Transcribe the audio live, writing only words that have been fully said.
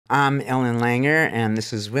I'm Ellen Langer, and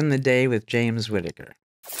this is Win the Day with James Whittaker.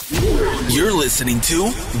 You're listening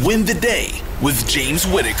to Win the Day with James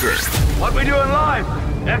Whittaker. What we do in life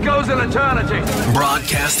echoes in eternity.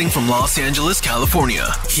 Broadcasting from Los Angeles, California.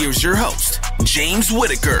 Here's your host, James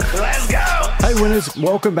Whittaker. Let's go! Hey winners,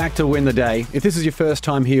 welcome back to Win the Day. If this is your first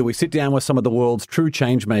time here, we sit down with some of the world's true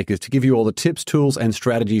change makers to give you all the tips, tools, and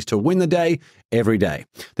strategies to win the day every day.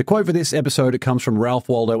 The quote for this episode, it comes from Ralph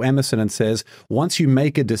Waldo Emerson and says, "Once you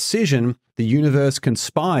make a decision, the universe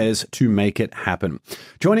conspires to make it happen."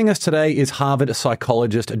 Joining us today is Harvard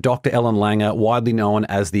psychologist Dr. Ellen Langer, widely known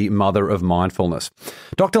as the mother of mindfulness.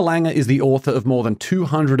 Dr. Langer is the author of more than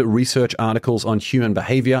 200 research articles on human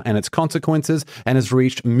behavior and its consequences, and has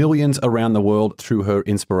reached millions around the world through her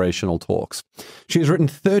inspirational talks. She has written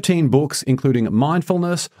 13 books, including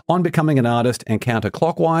Mindfulness, On Becoming an Artist, and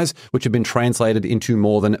Counterclockwise, which have been translated into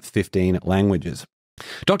more than 15 languages.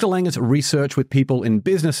 Dr. Langer's research with people in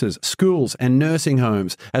businesses, schools, and nursing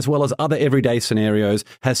homes, as well as other everyday scenarios,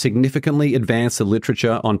 has significantly advanced the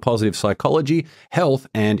literature on positive psychology, health,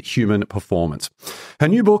 and human performance. Her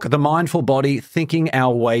new book, The Mindful Body: Thinking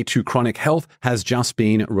Our Way to Chronic Health, has just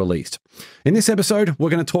been released. In this episode, we're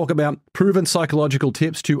going to talk about proven psychological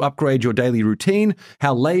tips to upgrade your daily routine,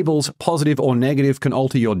 how labels, positive or negative, can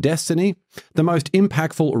alter your destiny, the most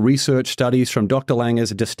impactful research studies from Dr.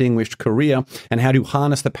 Langer's distinguished career, and how to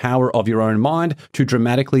harness the power of your own mind to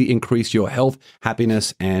dramatically increase your health,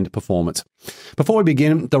 happiness, and performance. Before we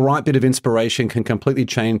begin, the right bit of inspiration can completely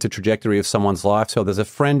change the trajectory of someone's life. So if there's a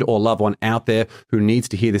friend or loved one out there who needs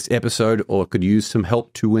to hear this episode or could use some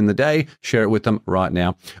help to win the day, share it with them right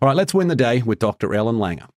now. All right, let's win the day with Dr. Ellen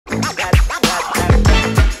Langer.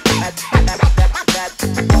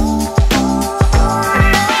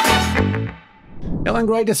 Ellen,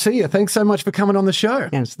 great to see you. Thanks so much for coming on the show.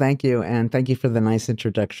 Yes, thank you, and thank you for the nice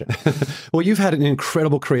introduction. Well, you've had an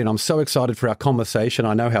incredible career, and I'm so excited for our conversation.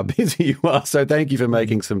 I know how busy you are, so thank you for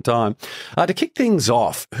making some time. To kick things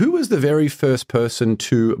off, who was the very first person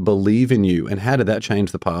to believe in you, and how did that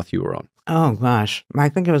change the path you were on? Oh, gosh. I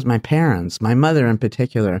think it was my parents, my mother in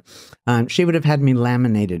particular. She would have had me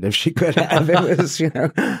laminated if she could have. It was,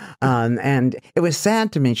 and it was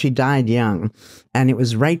sad to me. She died young, and it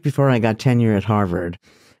was right before I got tenure at Harvard.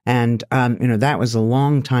 And, that was a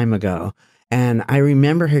long time ago. And I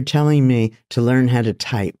remember her telling me to learn how to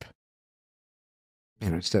type.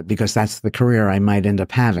 Because that's the career I might end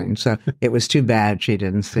up having. So it was too bad she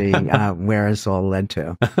didn't see where it's all led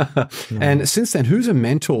to. And since then, who's a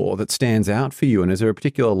mentor that stands out for you? And is there a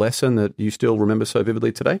particular lesson that you still remember so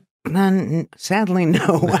vividly today? Sadly,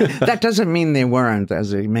 no. That doesn't mean they weren't,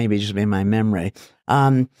 as it maybe just in my memory.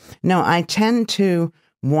 No, I tend to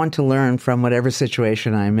want to learn from whatever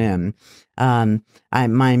situation I'm in.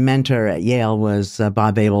 My mentor at Yale was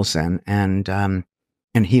Bob Abelson,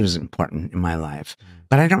 and he was important in my life.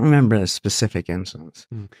 But I don't remember a specific instance.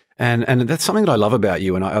 And that's something that I love about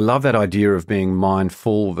you. And I love that idea of being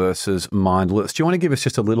mindful versus mindless. Do you want to give us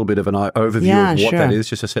just a little bit of an overview of what that is,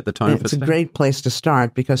 just to set the tone for today? It's a great place to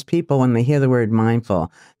start, because people, when they hear the word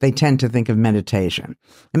mindful, they tend to think of meditation.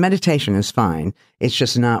 And meditation is fine. It's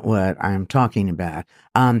just not what I'm talking about.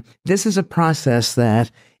 This is a process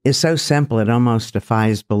that is so simple, it almost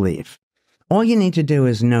defies belief. All you need to do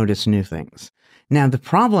is notice new things. Now, the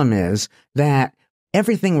problem is that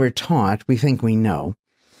everything we're taught, we think we know.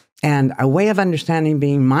 And a way of understanding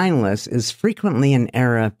being mindless is frequently in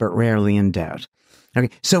error, but rarely in doubt. Okay,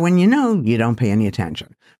 so when you know, you don't pay any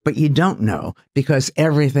attention. But you don't know because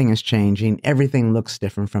everything is changing. Everything looks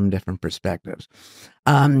different from different perspectives.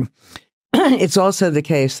 It's also the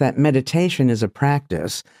case that meditation is a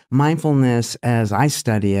practice. Mindfulness, as I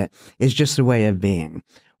study it, is just a way of being.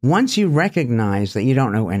 Once you recognize that you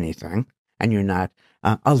don't know anything, and you're not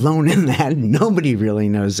alone in that, nobody really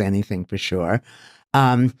knows anything for sure,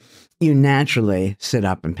 you naturally sit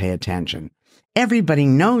up and pay attention. Everybody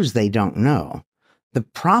knows they don't know. The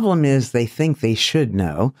problem is they think they should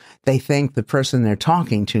know. They think the person they're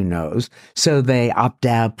talking to knows, so they opt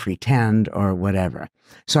out, pretend, or whatever.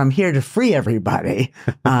 So I'm here to free everybody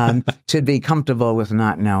to be comfortable with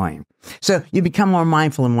not knowing. So you become more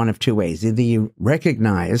mindful in one of two ways. Either you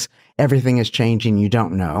recognize everything is changing, you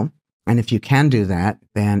don't know, and if you can do that,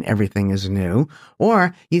 then everything is new.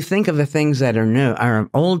 Or you think of the things that are new, are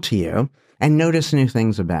old to you, and notice new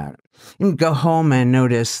things about it. You go home and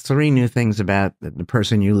notice 3 new things about the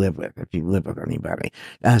person you live with, if you live with anybody.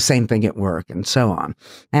 Same thing at work, and so on.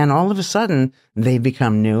 And all of a sudden, they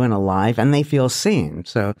become new and alive, and they feel seen.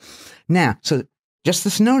 So just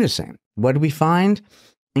this noticing. What do we find?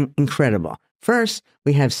 Incredible. First,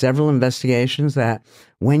 we have several investigations that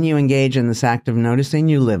when you engage in this act of noticing,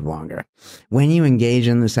 you live longer. When you engage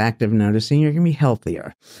in this act of noticing, you're going to be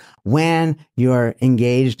healthier. When you're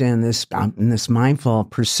engaged in this mindful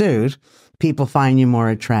pursuit, people find you more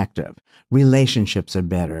attractive. Relationships are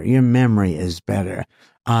better. Your memory is better.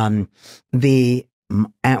 When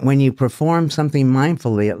you perform something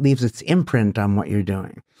mindfully, it leaves its imprint on what you're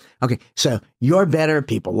doing. Okay, so you're better,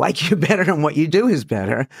 people like you better, and what you do is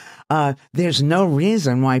better. There's no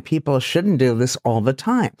reason why people shouldn't do this all the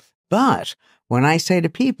time. But when I say to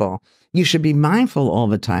people, you should be mindful all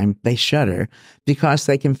the time, they shudder because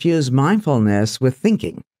they confuse mindfulness with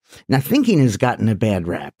thinking. Now, thinking has gotten a bad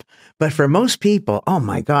rap, but for most people, oh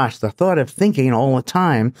my gosh, the thought of thinking all the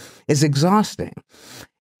time is exhausting.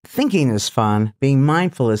 Thinking is fun. Being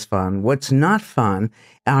mindful is fun. What's not fun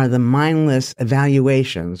are the mindless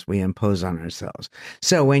evaluations we impose on ourselves.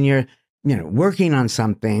 So when you're, working on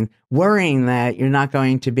something, worrying that you're not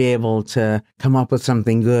going to be able to come up with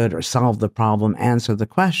something good or solve the problem, answer the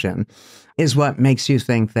question, is what makes you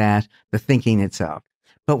think that the thinking itself.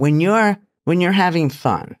 But when you're having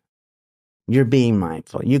fun, you're being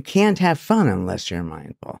mindful. You can't have fun unless you're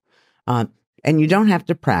mindful. And you don't have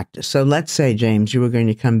to practice. So let's say, James, you were going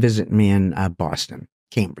to come visit me in Boston,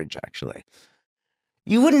 Cambridge, actually.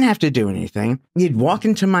 You wouldn't have to do anything. You'd walk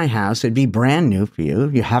into my house. It'd be brand new for you.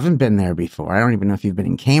 You haven't been there before. I don't even know if you've been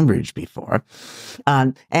in Cambridge before.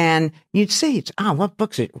 And you'd see, what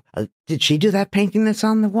books did she do that painting that's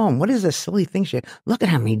on the wall? What is this silly thing look at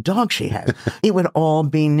how many dogs she has. It would all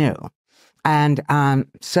be new. And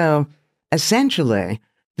so essentially,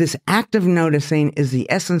 this act of noticing is the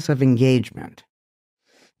essence of engagement.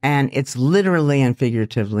 And it's literally and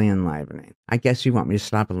figuratively enlivening. I guess you want me to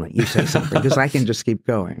stop and let you say something because I can just keep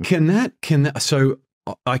going. So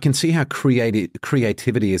I can see how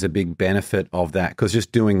creativity is a big benefit of that, because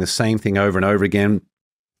just doing the same thing over and over again,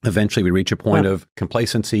 eventually we reach a point of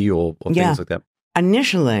complacency or things like that.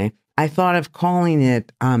 Initially, I thought of calling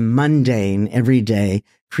it mundane, everyday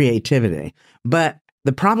creativity. But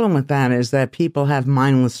the problem with that is that people have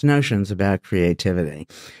mindless notions about creativity,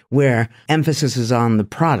 where emphasis is on the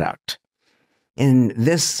product. In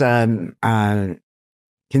this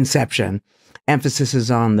conception, emphasis is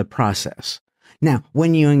on the process. Now,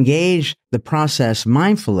 when you engage the process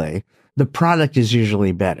mindfully, the product is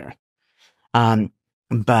usually better.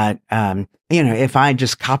 But if I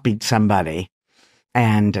just copied somebody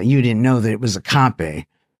and you didn't know that it was a copy,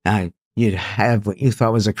 you'd have what you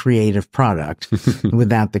thought was a creative product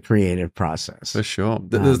without the creative process. For sure.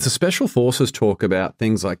 The special forces talk about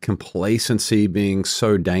things like complacency being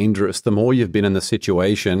so dangerous. The more you've been in the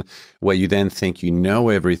situation where you then think you know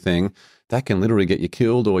everything, that can literally get you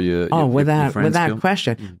killed or your friends without killed.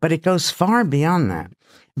 question. But it goes far beyond that.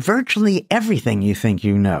 Virtually everything you think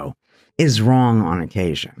you know is wrong on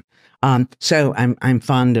occasion. So I'm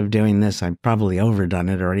fond of doing this. I've probably overdone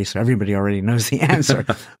it already, so everybody already knows the answer.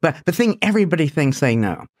 But the thing everybody thinks they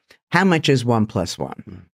know: how much is 1 +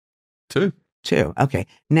 1? 2. 2. Okay.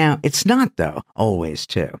 Now, it's not, though, always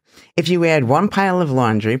 2. If you add 1 pile of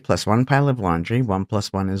laundry plus 1 pile of laundry, 1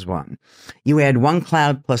 + 1 is 1. You add 1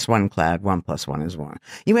 cloud plus 1 cloud, 1 + 1 is 1.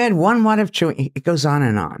 You add 1 watt of chewing, it goes on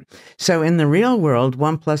and on. So in the real world,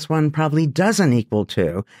 1 + 1 probably doesn't equal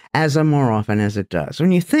 2 as more often as it does.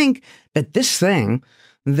 When you think that this thing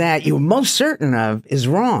that you're most certain of is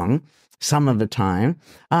wrong some of the time,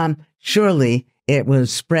 surely it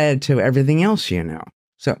was spread to everything else you know.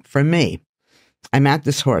 So for me, I'm at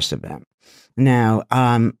this horse event. Now,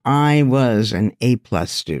 I was an A+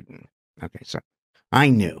 student. Okay, so I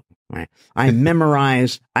knew, right? I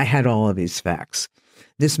memorized, I had all of these facts.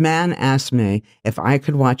 This man asked me if I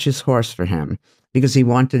could watch his horse for him because he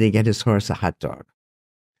wanted to get his horse a hot dog.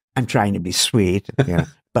 I'm trying to be sweet,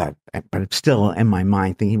 but I'm still in my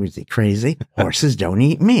mind thinking, was he crazy? Horses don't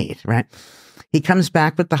eat meat, right? He comes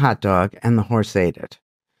back with the hot dog and the horse ate it.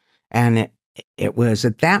 And it was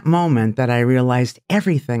at that moment that I realized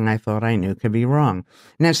everything I thought I knew could be wrong.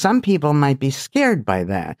 Now, some people might be scared by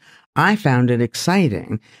that. I found it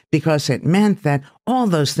exciting because it meant that all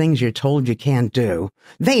those things you're told you can't do,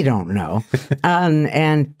 they don't know.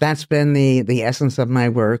 And that's been the essence of my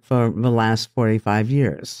work for the last 45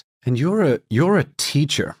 years. And you're a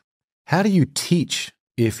teacher. How do you teach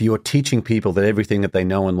if you're teaching people that everything that they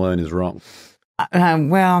know and learn is wrong?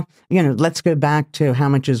 Well, let's go back to how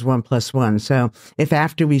much is 1 + 1. So if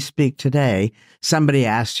after we speak today, somebody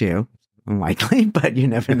asks you, unlikely, but you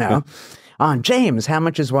never know, James, how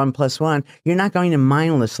much is 1 + 1? You're not going to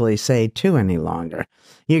mindlessly say 2 any longer.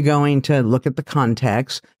 You're going to look at the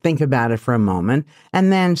context, think about it for a moment,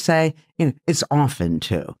 and then say, it's often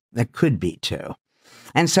 2. That could be 2.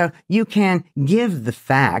 And so you can give the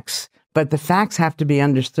facts, but the facts have to be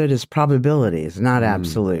understood as probabilities, not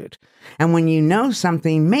absolute. And when you know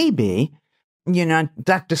something, maybe you're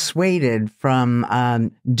not dissuaded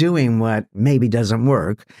from doing what maybe doesn't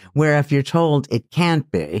work, where if you're told it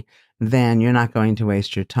can't be, then you're not going to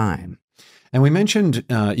waste your time. And we mentioned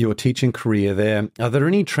your teaching career there. Are there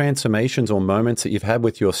any transformations or moments that you've had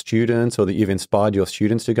with your students or that you've inspired your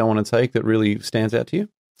students to go on and take that really stands out to you?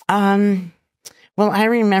 Well, I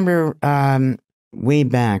remember way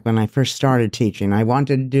back when I first started teaching, I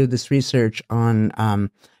wanted to do this research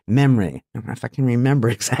on memory. I don't know if I can remember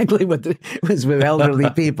exactly what it was with elderly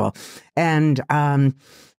people. And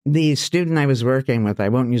the student I was working with, I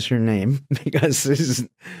won't use her name because this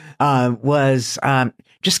was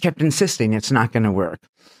just kept insisting it's not going to work.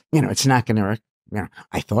 It's not going to work.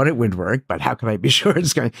 I thought it would work, but how could I be sure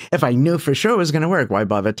it's going to? If I knew for sure it was going to work, why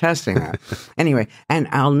bother testing that? Anyway, and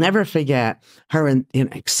I'll never forget her in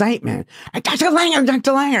excitement. Dr.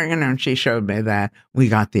 Langer, and she showed me that we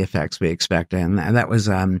got the effects we expected, and that was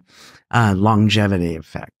longevity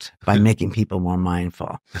effect by making people more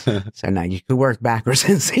mindful. So now you could work backwards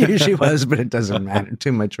and see who she was, but it doesn't matter.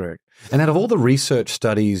 Too much work. And out of all the research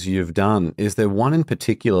studies you've done, is there one in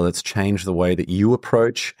particular that's changed the way that you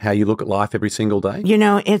approach how you look at life every single day?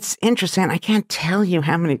 It's interesting. I can't tell you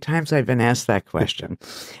how many times I've been asked that question.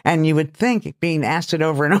 And you would think being asked it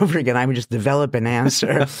over and over again, I would just develop an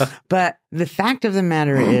answer. But the fact of the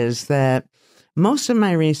matter is that most of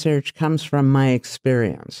my research comes from my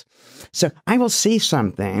experience. So I will see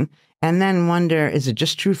something and then wonder, is it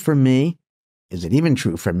just true for me? Is it even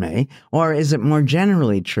true for me? Or is it more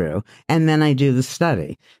generally true? And then I do the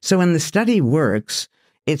study. So when the study works,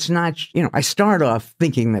 it's not, I start off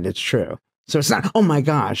thinking that it's true. So it's not, oh my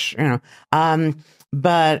gosh,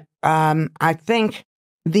 but I think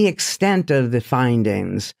the extent of the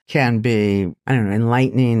findings can be,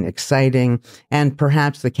 enlightening, exciting, and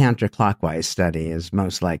perhaps the counterclockwise study is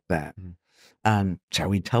most like that. Shall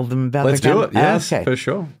we tell them about Let's do it. Yes, okay. For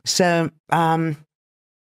sure. So,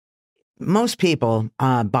 most people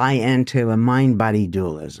buy into a mind-body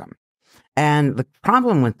dualism. And the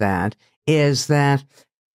problem with that is that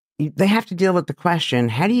they have to deal with the question,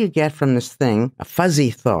 how do you get from this thing, a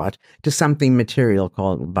fuzzy thought, to something material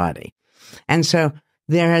called body? And so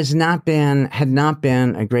there had not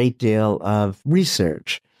been a great deal of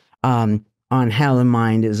research on how the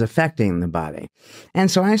mind is affecting the body.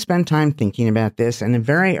 And so I spent time thinking about this. In a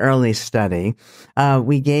very early study,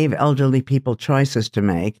 we gave elderly people choices to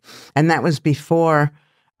make. And that was before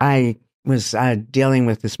I was dealing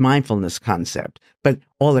with this mindfulness concept. But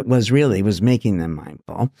all it was really was making them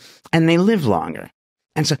mindful. And they live longer.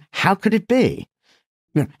 And so how could it be?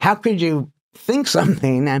 How could you think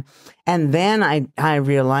something? And then I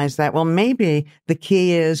realized that, well, maybe the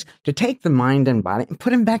key is to take the mind and body and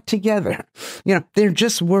put them back together. They're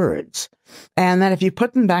just words. And that if you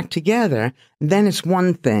put them back together, then it's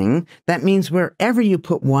one thing. That means wherever you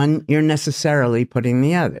put one, you're necessarily putting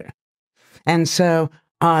the other. And so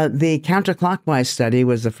the counterclockwise study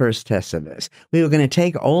was the first test of this. We were going to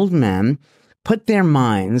take old men, put their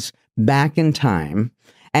minds back in time,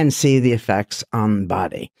 and see the effects on the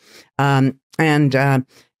body.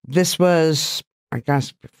 This was, I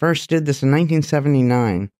guess, first did this in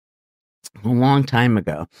 1979, a long time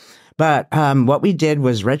ago. But what we did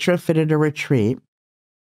was retrofitted a retreat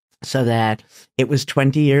so that it was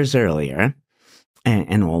 20 years earlier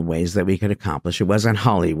in all ways that we could accomplish. It wasn't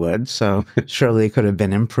Hollywood, so surely it could have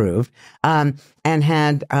been improved, and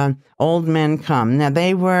had old men come. Now,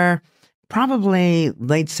 they were probably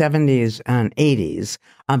late 70s and 80s,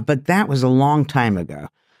 but that was a long time ago.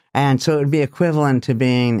 And so it would be equivalent to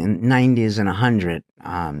being in 90s and 100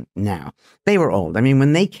 now. They were old. I mean,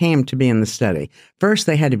 when they came to be in the study, first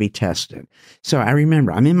they had to be tested. So I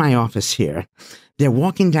remember I'm in my office here. They're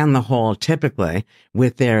walking down the hall typically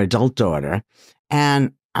with their adult daughter.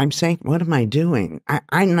 And I'm saying, what am I doing?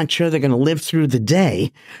 I'm not sure they're going to live through the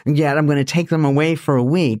day, yet I'm going to take them away for a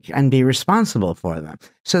week and be responsible for them.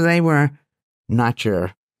 So they were not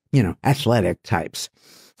your, athletic types.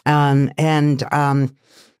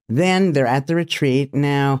 Then they're at the retreat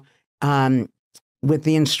now with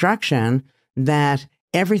the instruction that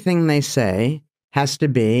everything they say has to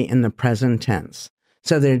be in the present tense.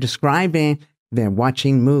 So they're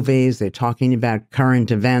watching movies, they're talking about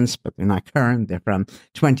current events, but they're not current, they're from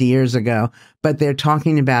 20 years ago, but they're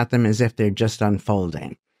talking about them as if they're just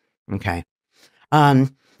unfolding. Okay. The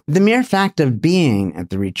mere fact of being at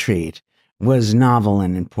the retreat was novel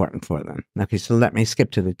and important for them. Okay, so let me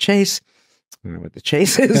skip to the chase. I don't know what the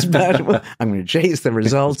chase is, but I'm going to chase the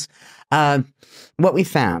results. What we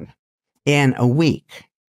found in a week,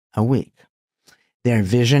 their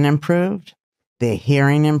vision improved, their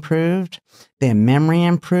hearing improved, their memory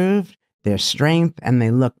improved, their strength, and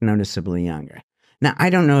they looked noticeably younger. Now,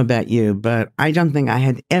 I don't know about you, but I don't think I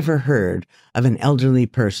had ever heard of an elderly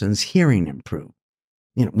person's hearing improve,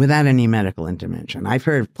 without any medical intervention. I've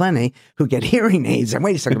heard plenty who get hearing aids and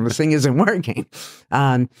wait a second, this thing isn't working.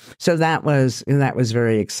 So that was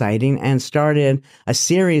very exciting and started a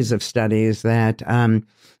series of studies that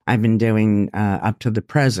I've been doing up to the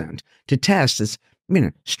present to test this,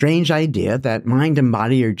 strange idea that mind and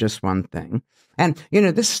body are just one thing. And,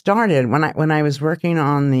 this started when I was working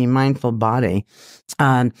on the mindful body.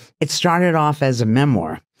 It started off as a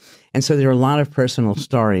memoir. And so there are a lot of personal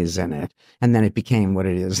stories in it. And then it became what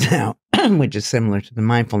it is now, which is similar to the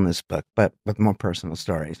mindfulness book, but with more personal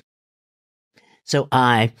stories. So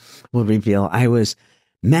I will reveal I was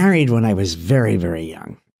married when I was very, very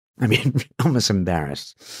young. I mean, almost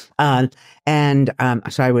embarrassed. So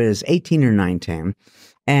I was 18 or 19.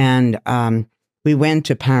 And we went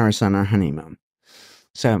to Paris on our honeymoon.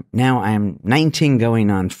 So now I'm 19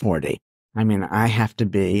 going on 40. I mean, I have to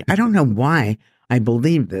be, I don't know why I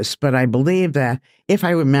believe this, but I believe that if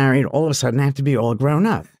I were married, all of a sudden I have to be all grown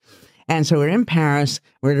up. And so we're in Paris,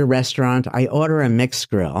 we're at a restaurant, I order a mixed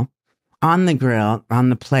grill. On the grill, on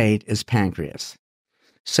the plate is pancreas.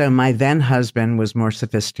 So my then husband was more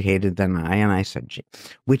sophisticated than I, and I said, gee,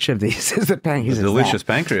 which of these is the pancreas? The delicious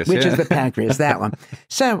pancreas. Which is the pancreas, that one.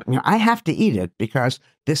 So I have to eat it because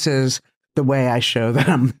this is the way I show that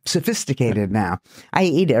I'm sophisticated now. I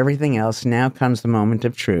eat everything else. Now comes the moment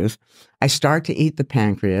of truth. I start to eat the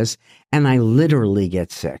pancreas, and I literally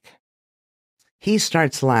get sick. He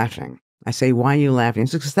starts laughing. I say, why are you laughing? He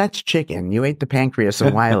says, because that's chicken. You ate the pancreas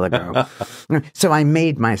a while ago. So I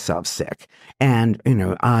made myself sick. And,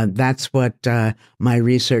 that's what my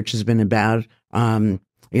research has been about, from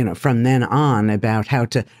then on, about how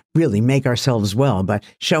to really make ourselves well. But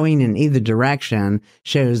showing in either direction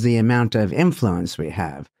shows the amount of influence we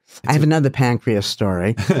have. I have another pancreas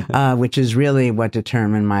story, which is really what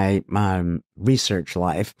determined my research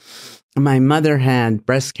life. My mother had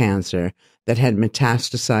breast cancer that had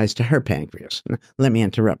metastasized to her pancreas. Let me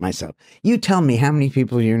interrupt myself. You tell me how many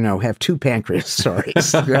people you know have two pancreas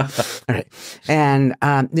stories. All right. And,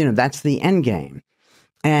 that's the end game.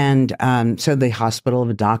 And so the hospital,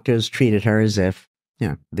 the doctors treated her as if,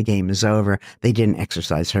 the game is over. They didn't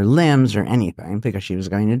exercise her limbs or anything because she was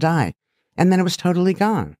going to die. And then it was totally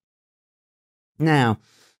gone. Now,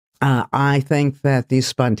 I think that these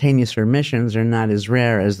spontaneous remissions are not as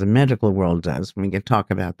rare as the medical world does. We can talk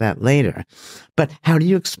about that later. But how do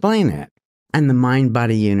you explain it? And the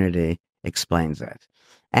mind-body unity explains it.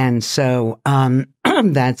 And so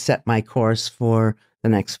that set my course for the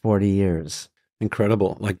next 40 years.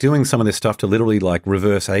 Incredible. Like doing some of this stuff to literally like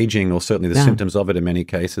reverse aging, or certainly the symptoms of it in many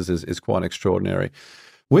cases, is quite extraordinary.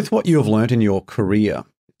 With what you have learned in your career,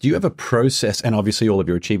 do you have a process, and obviously all of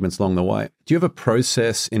your achievements along the way, do you have a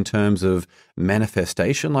process in terms of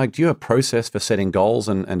manifestation? Like, do you have a process for setting goals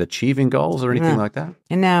and achieving goals or anything like that?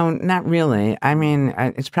 No, not really. I mean,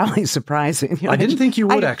 it's probably surprising. I didn't think you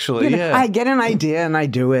would actually. I get an idea and I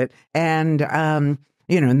do it. And, and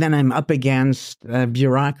then I'm up against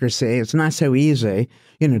bureaucracy. It's not so easy,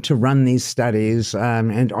 to run these studies,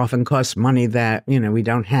 and often costs money that, we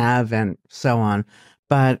don't have and so on.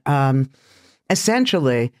 But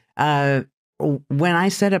essentially, when I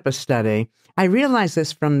set up a study, I realized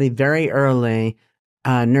this from the very early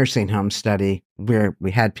nursing home study where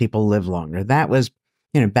we had people live longer. That was,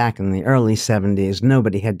 back in the early 70s.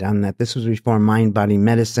 Nobody had done that. This was before mind-body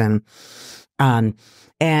medicine.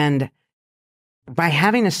 And by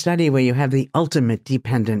having a study where you have the ultimate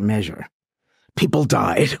dependent measure, people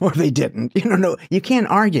died or they didn't. No, you can't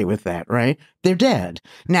argue with that, right? They're dead.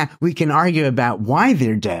 Now, we can argue about why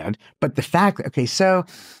they're dead, but the fact, so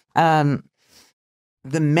the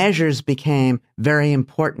measures became very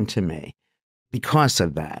important to me because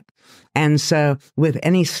of that. And so with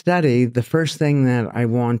any study, the first thing that I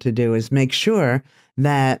want to do is make sure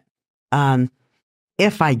that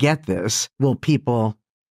if I get this, will people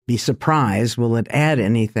be surprised? Will it add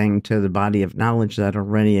anything to the body of knowledge that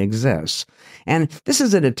already exists? And this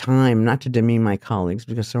is at a time, not to demean my colleagues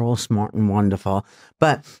because they're all smart and wonderful,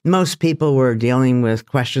 but most people were dealing with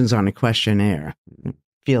questions on a questionnaire.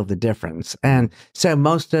 Feel the difference. And so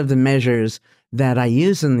most of the measures that I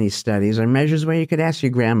use in these studies are measures where you could ask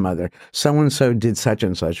your grandmother, so-and-so did such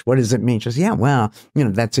and such. What does it mean? She says, yeah, well,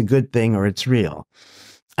 that's a good thing or it's real.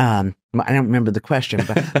 I don't remember the question,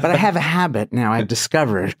 but I have a habit now I've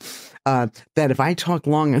discovered that if I talk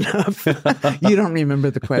long enough, you don't remember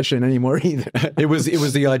the question anymore either. It was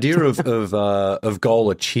the idea of goal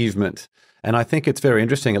achievement And I think it's very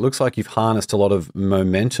interesting. It looks like you've harnessed a lot of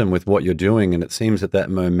momentum with what you're doing, and it seems that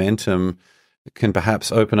momentum can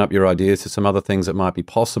perhaps open up your ideas to some other things that might be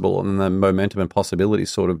possible, and the momentum and possibility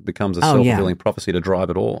sort of becomes a self-fulfilling prophecy to drive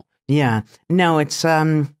it all. Yeah. No, it's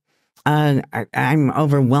I'm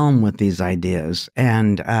overwhelmed with these ideas,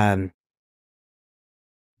 and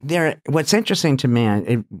what's interesting to me,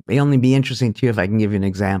 it may only be interesting to you if I can give you an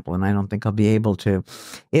example, and I don't think I'll be able to,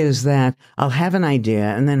 is that I'll have an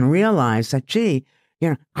idea and then realize that, gee,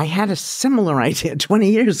 I had a similar idea 20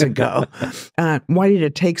 years ago. Why did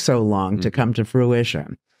it take so long to come to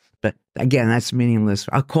fruition? But again, that's meaningless.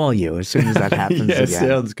 I'll call you as soon as that happens Yeah, again.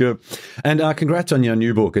 Sounds good. And congrats on your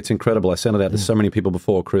new book. It's incredible. I sent it out to so many people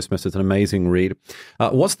before Christmas. It's an amazing read.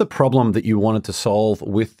 What's the problem that you wanted to solve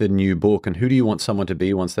with the new book, and who do you want someone to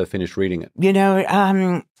be once they've finished reading it?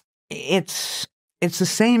 It's the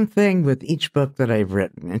same thing with each book that I've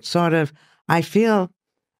written. It's sort of, I feel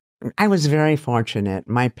I was very fortunate.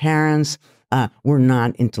 My parents were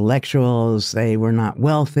not intellectuals. They were not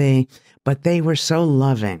wealthy, but they were so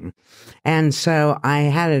loving. And so I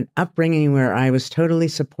had an upbringing where I was totally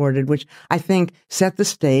supported, which I think set the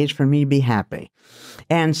stage for me to be happy.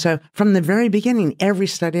 And so from the very beginning, every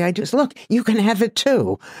study I do is, look, you can have it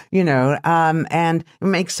too, and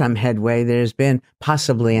make some headway. There's been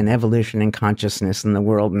possibly an evolution in consciousness in the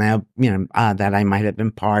world now, that I might have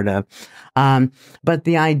been part of. But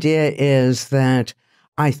the idea is that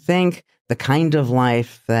I think the kind of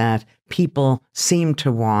life that people seem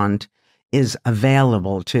to want is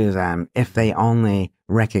available to them if they only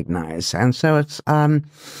recognize. And so it's, there's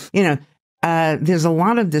a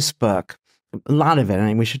lot of this book, a lot of it,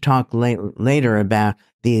 and we should talk later about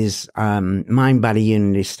these mind-body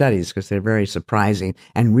unity studies because they're very surprising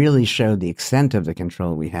and really show the extent of the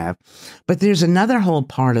control we have. But there's another whole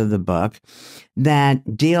part of the book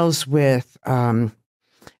that deals with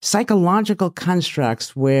psychological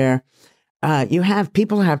constructs where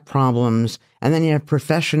people have problems, and then you have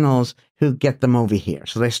professionals who get them over here.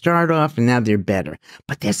 So they start off and now they're better.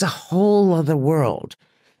 But there's a whole other world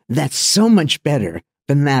that's so much better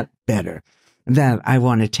than that I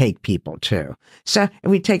want to take people to. So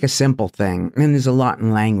we take a simple thing, and there's a lot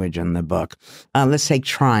in language in the book. Let's take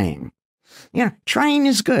trying. Trying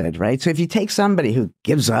is good, right? So if you take somebody who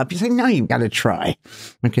gives up, you say, no, you've got to try.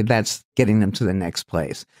 Okay, that's getting them to the next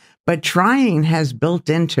place. But trying has built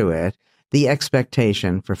into it the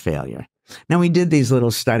expectation for failure. Now, we did these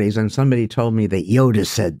little studies, and somebody told me that Yoda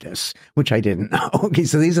said this, which I didn't know. Okay,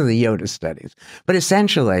 so these are the Yoda studies. But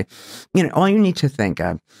essentially, all you need to think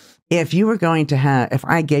of, if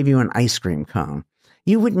I gave you an ice cream cone,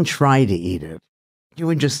 you wouldn't try to eat it. You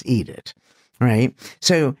would just eat it, right?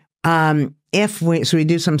 So we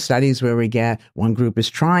do some studies where we get one group is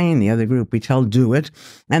trying, the other group we tell do it,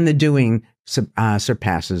 and the doing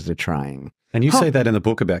surpasses the trying. And you say that in the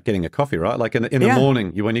book about getting a coffee, right? Like in the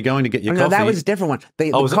morning, when you're going to get your coffee. No, that was a different one.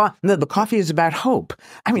 The coffee is about hope.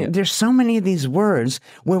 I mean, there's so many of these words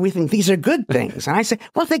where we think these are good things. And I say,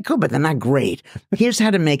 well, they're good, but they're not great. Here's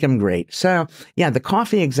how to make them great. So, the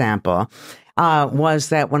coffee example was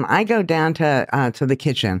that when I go down to the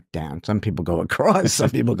kitchen, some people go across, some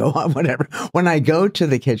people go up, whatever. When I go to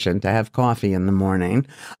the kitchen to have coffee in the morning,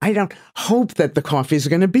 I don't hope that the coffee is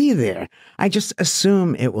going to be there. I just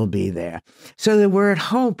assume it will be there. So the word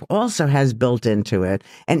hope also has built into it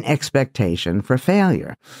an expectation for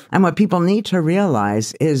failure. And what people need to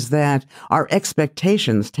realize is that our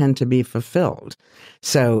expectations tend to be fulfilled.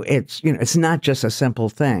 So it's not just a simple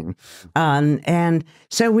thing. And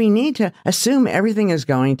so we need to assume everything is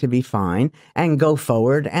going to be fine and go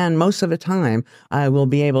forward. And most of the time, we'll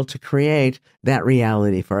be able to create that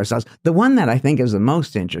reality for ourselves. The one that I think is the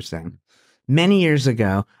most interesting, many years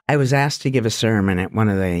ago, I was asked to give a sermon at one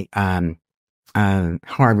of the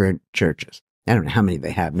Harvard churches. I don't know how many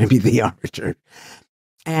they have, maybe the Harvard church.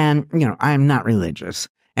 And, I'm not religious.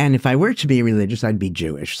 And if I were to be religious, I'd be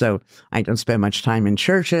Jewish. So I don't spend much time in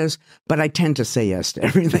churches, but I tend to say yes to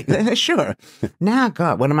everything. Sure. Now,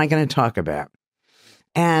 God, what am I going to talk about?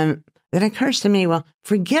 And it occurs to me, well,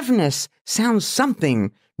 forgiveness sounds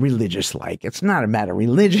something religious-like. It's not about a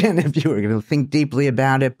religion if you were going to think deeply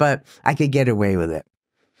about it, but I could get away with it.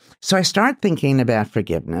 So I start thinking about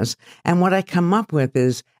forgiveness, and what I come up with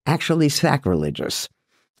is actually sacrilegious.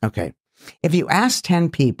 Okay. If you ask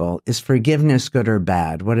 10 people, is forgiveness good or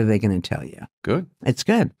bad? What are they going to tell you? Good. It's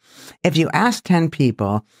good. If you ask 10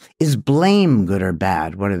 people, is blame good or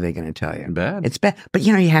bad? What are they going to tell you? Bad. It's bad. But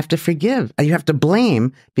you have to forgive. You have to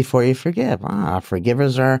blame before you forgive.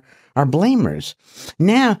 Forgivers are blamers.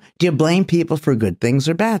 Now, do you blame people for good things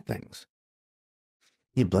or bad things?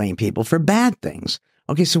 You blame people for bad things.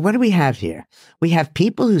 Okay, so what do we have here? We have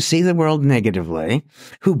people who see the world negatively,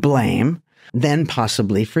 who blame, then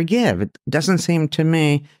possibly forgive. It doesn't seem to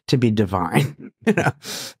me to be divine,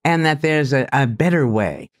 and that there's a better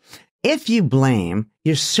way. If you blame,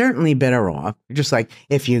 you're certainly better off. Just like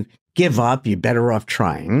if you give up, you're better off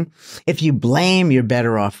trying. If you blame, you're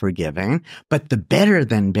better off forgiving. But the better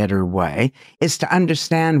than better way is to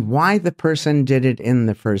understand why the person did it in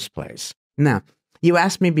the first place. Now, you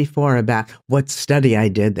asked me before about what study I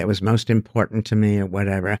did that was most important to me or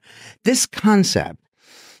whatever. This concept,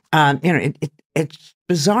 it's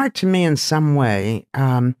bizarre to me in some way.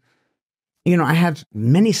 I have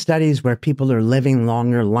many studies where people are living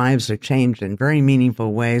longer, lives are changed in very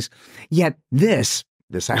meaningful ways. Yet this,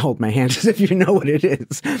 I hold my hand as if you know what it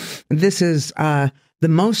is. This is the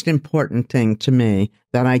most important thing to me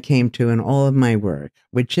that I came to in all of my work,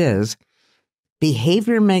 which is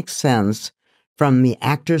behavior makes sense from the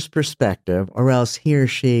actor's perspective, or else he or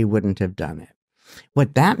she wouldn't have done it.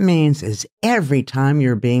 What that means is every time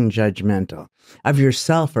you're being judgmental of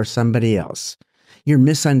yourself or somebody else, you're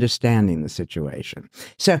misunderstanding the situation.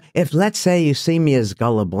 So if, let's say, you see me as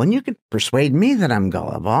gullible, and you could persuade me that I'm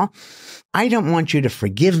gullible, I don't want you to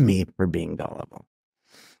forgive me for being gullible.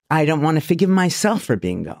 I don't want to forgive myself for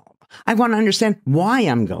being gullible. I want to understand why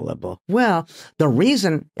I'm gullible. Well, the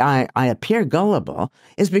reason I appear gullible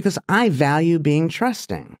is because I value being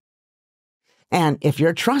trusting. And if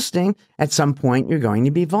you're trusting, at some point, you're going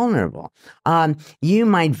to be vulnerable. You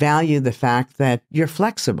might value the fact that you're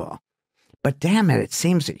flexible. But damn it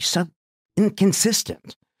seems that you're so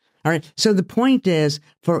inconsistent. All right. So the point is,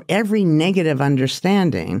 for every negative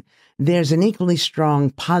understanding, there's an equally strong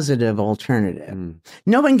positive alternative.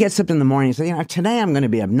 No one gets up in the morning and says, today I'm going to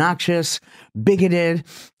be obnoxious, bigoted,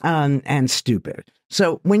 and stupid.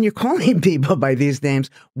 So when you're calling people by these names,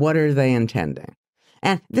 what are they intending?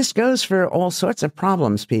 And this goes for all sorts of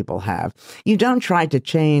problems people have. You don't try to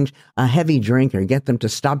change a heavy drinker, get them to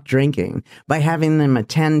stop drinking by having them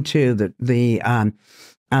attend to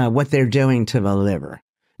what they're doing to the liver.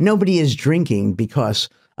 Nobody is drinking because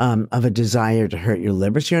of a desire to hurt your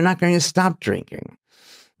liver, so you're not going to stop drinking,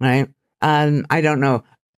 right? I don't know.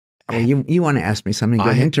 You want to ask me something? Go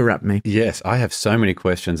ahead, interrupt me. Yes, I have so many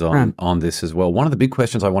questions on this as well. One of the big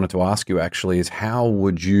questions I wanted to ask you actually is, how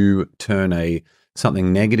would you turn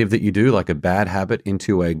something negative that you do, like a bad habit,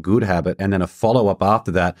 into a good habit? And then a follow-up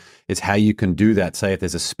after that is how you can do that. Say if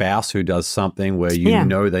there's a spouse who does something where you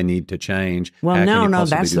know they need to change. Well, no,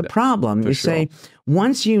 that's the problem. You say,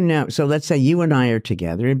 once you know, so let's say you and I are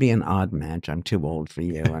together. It'd be an odd match. I'm too old for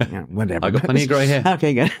you, whatever. I got plenty of gray hair.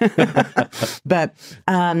 Okay, good. But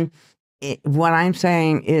what I'm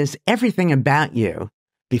saying is everything about you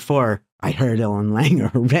before I heard Ellen Lang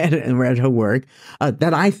or read her work,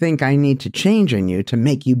 that I think I need to change in you to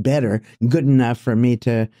make you better, good enough for me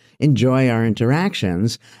to enjoy our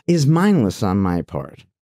interactions, is mindless on my part.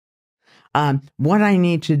 What I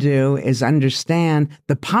need to do is understand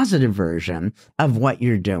the positive version of what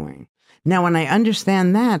you're doing. Now, when I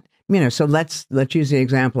understand that, so let's use the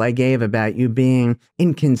example I gave about you being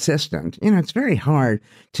inconsistent. It's very hard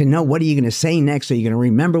to know, what are you going to say next? Are you going to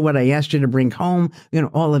remember what I asked you to bring home?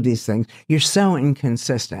 All of these things. You're so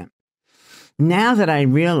inconsistent. Now that I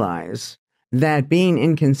realize that being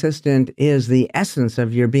inconsistent is the essence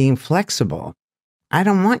of your being flexible, I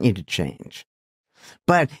don't want you to change.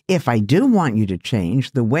 But if I do want you to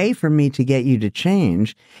change, the way for me to get you to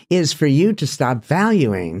change is for you to stop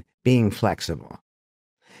valuing being flexible.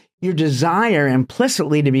 Your desire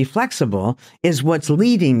implicitly to be flexible is what's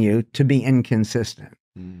leading you to be inconsistent.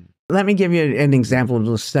 Let me give you an example of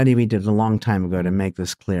a study we did a long time ago to make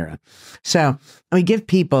this clearer. So we give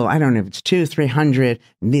people, I don't know if it's 200, 300,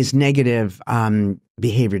 these negative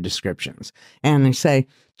behavior descriptions. And they say,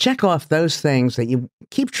 check off those things that you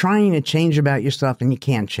keep trying to change about yourself and you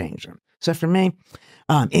can't change them. So for me,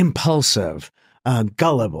 impulsive,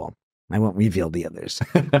 gullible. I won't reveal the others.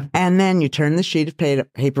 And then you turn the sheet of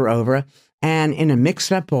paper over, and in a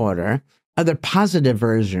mixed-up order are the positive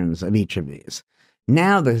versions of each of these.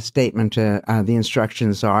 Now the statement, the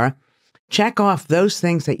instructions are, check off those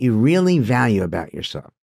things that you really value about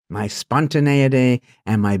yourself. My spontaneity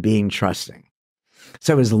and my being trusting.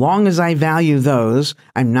 So as long as I value those,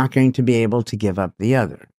 I'm not going to be able to give up the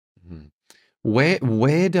other.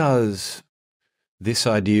 Where does this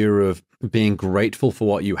idea of being grateful for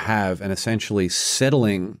what you have and essentially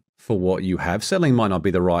settling for what you have. Settling might not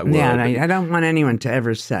be the right word. Yeah, I don't want anyone to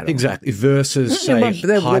ever settle. Exactly. Versus, say,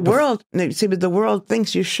 the world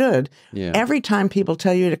thinks you should. Yeah. Every time people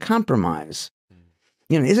tell you to compromise,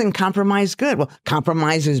 isn't compromise good? Well,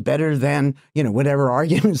 compromise is better than, whatever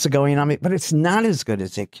arguments are going on, but it's not as good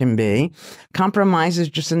as it can be. Compromise is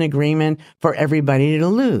just an agreement for everybody to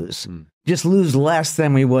lose. Just lose less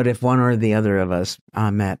than we would if one or the other of us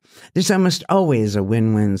met. There's almost always a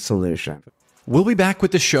win-win solution. We'll be back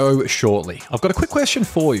with the show shortly. I've got a quick question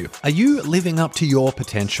for you. Are you living up to your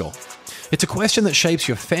potential? It's a question that shapes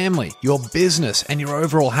your family, your business, and your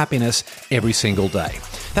overall happiness every single day.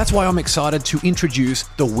 That's why I'm excited to introduce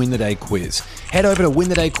the Win the Day quiz. Head over to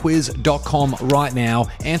winthedayquiz.com right now,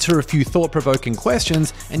 answer a few thought-provoking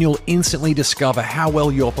questions, and you'll instantly discover how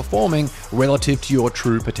well you're performing relative to your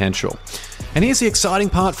true potential. And here's the exciting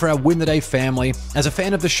part for our Win the Day family. As a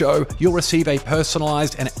fan of the show, you'll receive a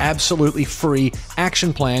personalized and absolutely free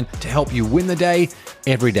action plan to help you win the day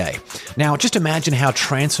every day. Now, just imagine how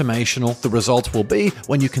transformational the results will be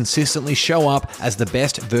when you consistently show up as the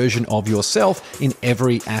best version of yourself in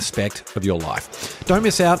every aspect of your life. Don't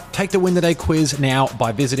miss out. Take the Win the Day quiz now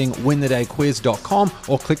by visiting winthedayquiz.com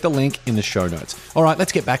or click the link in the show notes. All right,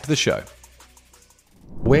 let's get back to the show.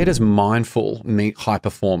 Where does mindful meet high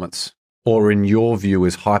performance? Or in your view,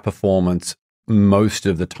 is high performance most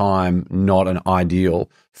of the time not an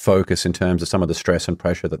ideal focus in terms of some of the stress and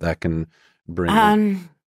pressure that can bring?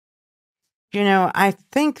 I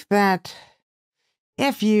think that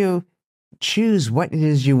if you choose what it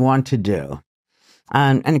is you want to do,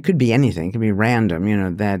 and it could be anything, it could be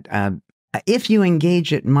random, that if you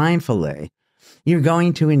engage it mindfully, you're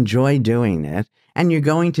going to enjoy doing it and you're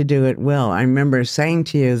going to do it well. I remember saying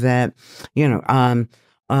to you that,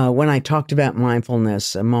 when I talked about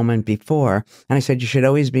mindfulness a moment before, and I said you should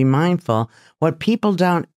always be mindful, what people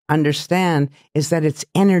don't understand is that it's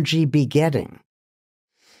energy begetting,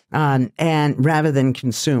 and rather than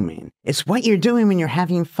consuming. It's what you're doing when you're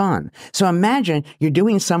having fun. So imagine you're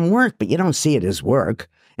doing some work, but you don't see it as work.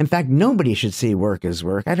 In fact, nobody should see work as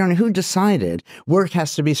work. I don't know who decided work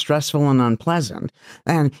has to be stressful and unpleasant.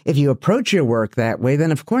 And if you approach your work that way,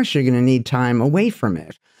 then of course you're going to need time away from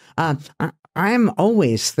it. I'm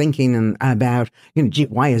always thinking about, gee,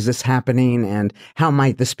 why is this happening and how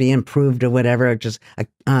might this be improved or whatever. Just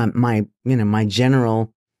my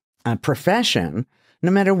general profession,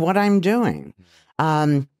 no matter what I'm doing.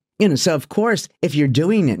 So of course, if you're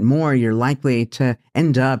doing it more, you're likely to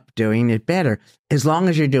end up doing it better, as long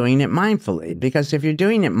as you're doing it mindfully. Because if you're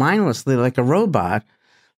doing it mindlessly like a robot,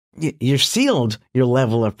 you're sealed your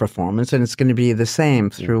level of performance, and it's going to be the same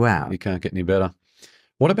throughout. You can't get any better.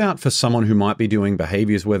 What about for someone who might be doing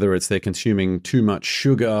behaviors, whether it's they're consuming too much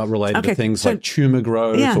sugar related to things like tumor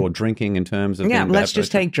growth or drinking in terms of... let's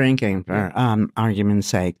just take drinking for argument's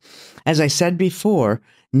sake. As I said before,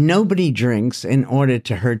 nobody drinks in order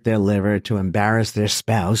to hurt their liver, to embarrass their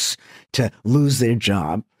spouse, to lose their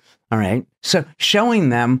job. All right? So showing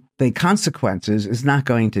them the consequences is not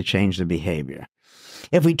going to change the behavior.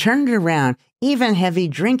 If we turn it around, even heavy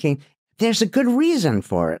drinking, there's a good reason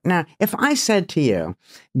for it. Now, if I said to you,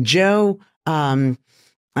 Joe, when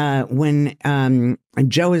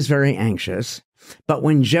Joe is very anxious, but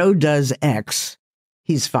when Joe does X,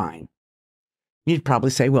 he's fine, you'd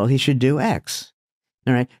probably say, well, he should do X.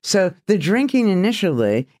 All right. So the drinking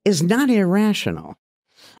initially is not irrational.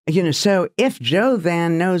 So if Joe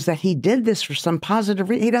then knows that he did this for some positive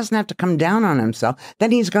reason, he doesn't have to come down on himself,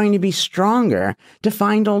 then he's going to be stronger to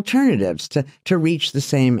find alternatives to reach the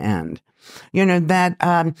same end.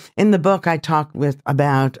 That in the book I talk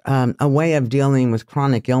about a way of dealing with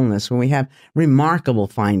chronic illness when we have remarkable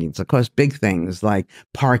findings, of course, big things like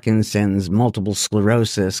Parkinson's, multiple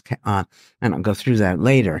sclerosis, and I'll go through that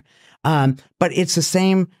later. But it's the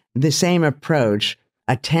same approach.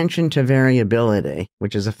 Attention to variability,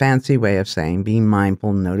 which is a fancy way of saying being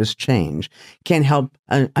mindful, notice change, can help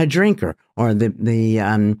a drinker or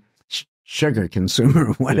the sugar consumer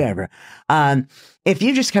or whatever. If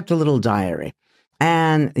you just kept a little diary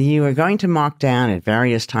and you were going to mark down at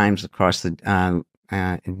various times across in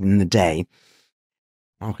the day,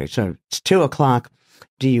 okay, so it's 2:00.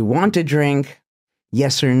 Do you want to drink?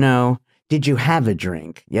 Yes or no? Did you have a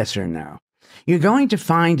drink? Yes or no? You're going to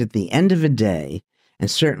find at the end of a day, and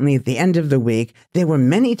certainly at the end of the week, there were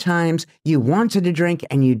many times you wanted a drink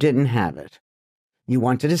and you didn't have it. You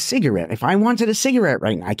wanted a cigarette. If I wanted a cigarette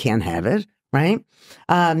right now, I can't have it, right?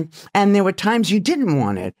 And there were times you didn't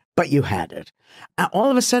want it, but you had it. All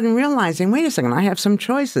of a sudden realizing, wait a second, I have some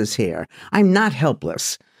choices here. I'm not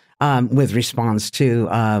helpless with response to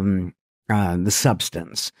the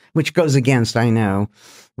substance, which goes against, I know,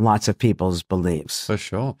 lots of people's beliefs. For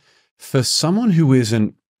sure. For someone who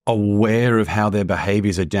isn't aware of how their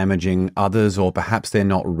behaviors are damaging others, or perhaps they're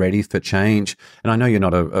not ready for change. And I know you're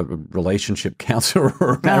not a relationship counselor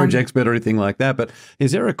or a marriage expert or anything like that, but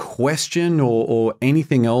is there a question or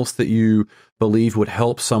anything else that you believe would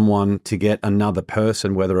help someone to get another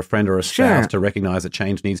person, whether a friend or a spouse, to recognize that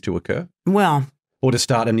change needs to occur? Well, or to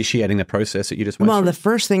start initiating the process that you just went through? Well, the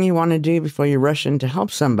first thing you want to do before you rush in to help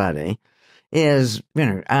somebody is,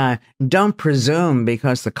 don't presume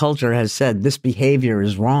because the culture has said this behavior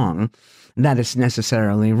is wrong, that it's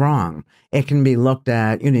necessarily wrong. It can be looked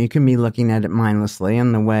at, you can be looking at it mindlessly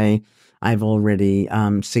in the way I've already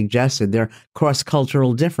suggested. There are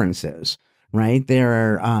cross-cultural differences, right?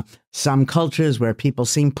 There are some cultures where people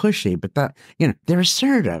seem pushy, but they're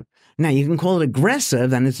assertive. Now, you can call it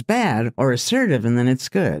aggressive and it's bad, or assertive and then it's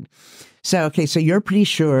good. So you're pretty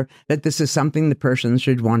sure that this is something the person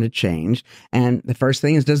should want to change. And the first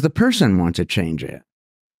thing is, does the person want to change it?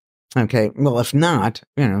 Okay, well, if not,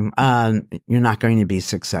 you're not going to be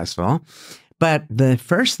successful. But the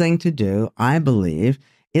first thing to do, I believe,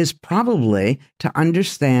 is probably to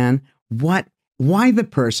understand why the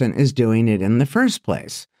person is doing it in the first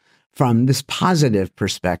place from this positive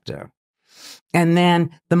perspective. And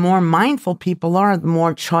then the more mindful people are, the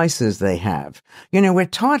more choices they have. We're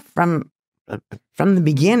taught from the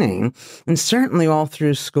beginning, and certainly all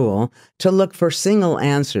through school, to look for single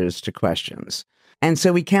answers to questions. And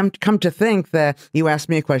so we come to think that you ask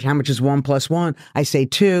me a question, how much is 1 + 1? I say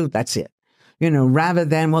 2, that's it. Rather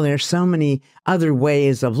than, well, there's so many other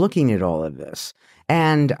ways of looking at all of this.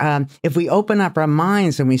 And if we open up our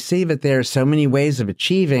minds and we see that there are so many ways of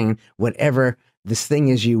achieving whatever this thing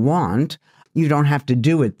is you want, you don't have to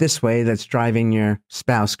do it this way that's driving your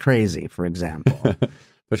spouse crazy, for example.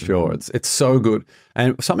 For sure. It's so good.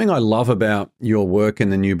 And something I love about your work in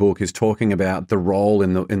the new book is talking about the role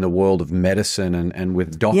in the world of medicine and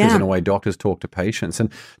with doctors, in a way doctors talk to patients.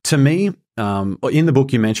 And to me, in the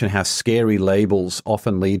book, you mention how scary labels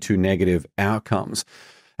often lead to negative outcomes.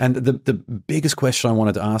 And the biggest question I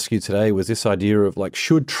wanted to ask you today was this idea of,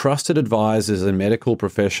 should trusted advisors and medical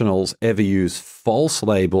professionals ever use false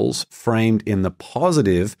labels framed in the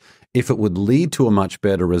positive if it would lead to a much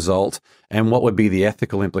better result? And what would be the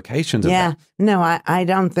ethical implications of that? No, I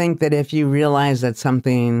don't think that if you realize that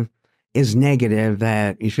something is negative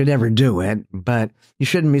that you should ever do it, but you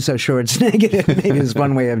shouldn't be so sure it's negative. Maybe is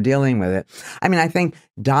one way of dealing with it. I mean, I think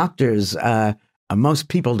doctors... most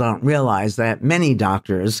people don't realize that many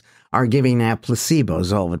doctors are giving out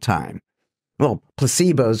placebos all the time. Well,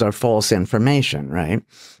 placebos are false information, right?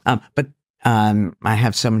 But I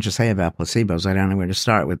have so much to say about placebos. I don't know where to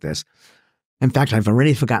start with this. In fact, I've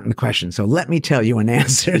already forgotten the question. So let me tell you an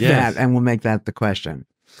answer to that, and we'll make that the question.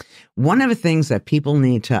 One of the things that people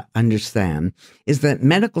need to understand is that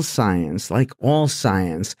medical science, like all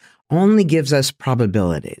science, only gives us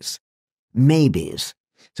probabilities, maybes.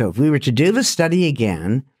 So if we were to do the study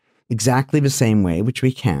again, exactly the same way, which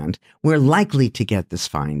we can't, we're likely to get this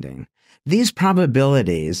finding. These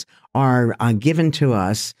probabilities are given to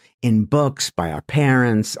us in books by our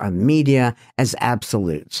parents, on media, as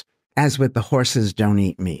absolutes, as with the horses don't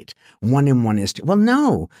eat meat. 1 and 1 is 2. Well,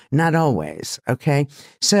 no, not always, okay?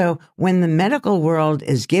 So when the medical world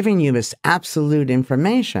is giving you this absolute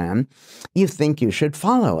information, you think you should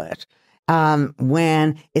follow it.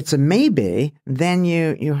 When it's a maybe, then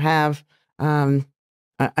you have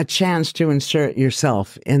a chance to insert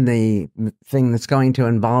yourself in the thing that's going to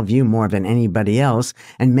involve you more than anybody else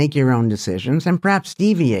and make your own decisions and perhaps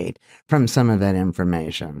deviate from some of that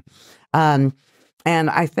information. And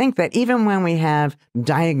I think that even when we have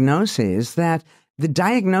diagnoses, that the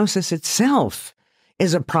diagnosis itself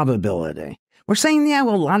is a probability. We're saying, a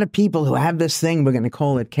lot of people who have this thing, we're going to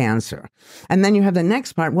call it cancer. And then you have the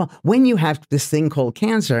next part. Well, when you have this thing called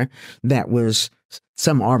cancer, that was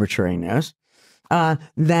some arbitrariness,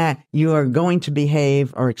 that you are going to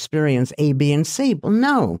behave or experience A, B, and C. Well,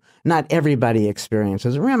 no, not everybody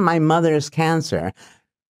experiences. Remember, my mother's cancer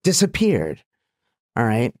disappeared. All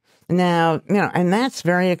right. Now, and that's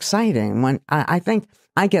very exciting. When I think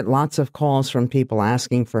I get lots of calls from people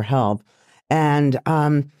asking for help, and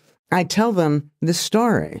I tell them this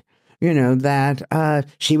story, that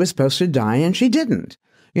she was supposed to die and she didn't.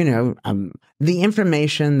 The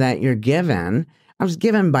information that you're given, I was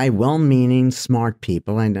given by well-meaning, smart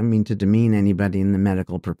people. I don't mean to demean anybody in the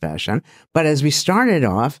medical profession. But as we started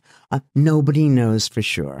off, nobody knows for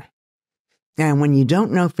sure. And when you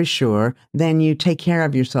don't know for sure, then you take care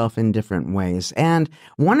of yourself in different ways. And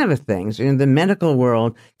one of the things, the medical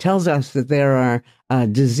world tells us that there are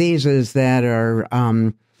diseases that are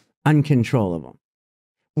uncontrollable.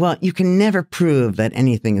 Well, you can never prove that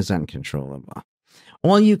anything is uncontrollable.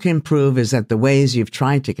 All you can prove is that the ways you've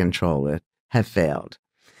tried to control it have failed.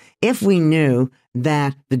 If we knew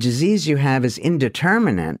that the disease you have is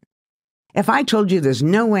indeterminate, if I told you there's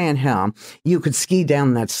no way in hell you could ski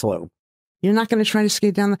down that slope, you're not going to try to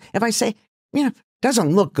ski down. If I say,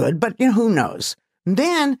 doesn't look good, but who knows?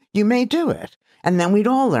 Then you may do it. And then we'd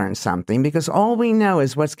all learn something, because all we know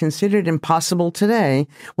is what's considered impossible today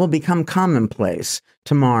will become commonplace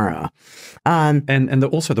tomorrow. And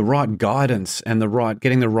also the right guidance and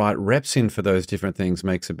getting the right reps in for those different things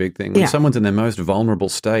makes a big thing. When someone's in their most vulnerable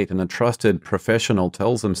state and a trusted professional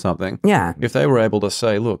tells them something, if they were able to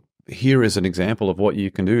say, look, here is an example of what you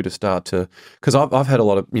can do to start to, because I've had a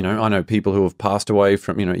lot of, I know people who have passed away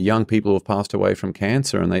from, young people who have passed away from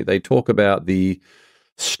cancer, and they talk about the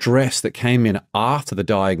stress that came in after the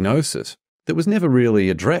diagnosis that was never really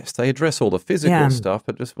addressed. They address all the physical stuff,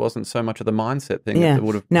 but just wasn't so much of the mindset thing that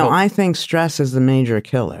would have helped. I think stress is the major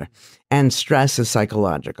killer, and stress is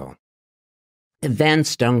psychological.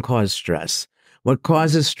 Events don't cause stress. What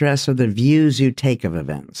causes stress are the views you take of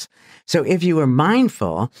events. So if you are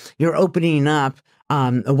mindful, you're opening up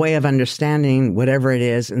a way of understanding whatever it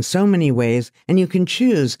is in so many ways, and you can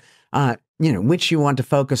choose which you want to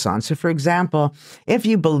focus on. So, for example, if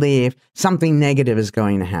you believe something negative is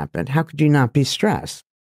going to happen, how could you not be stressed?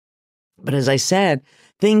 But as I said,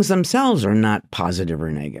 things themselves are not positive or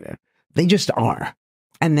negative. They just are.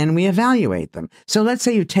 And then we evaluate them. So let's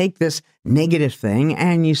say you take this negative thing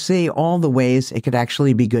and you see all the ways it could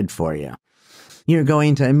actually be good for you. You're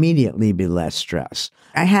going to immediately be less stressed.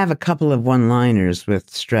 I have a couple of one-liners with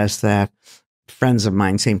stress that friends of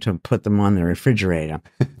mine seem to put them on the refrigerator.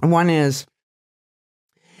 One is,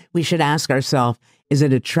 we should ask ourselves, is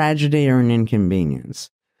it a tragedy or an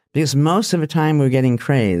inconvenience? Because most of the time we're getting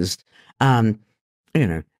crazed.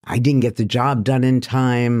 I didn't get the job done in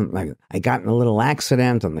time. Like, I got in a little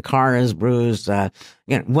accident and the car is bruised.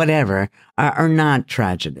 Whatever are not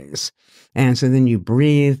tragedies. And so then you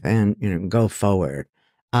breathe and go forward.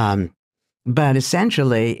 But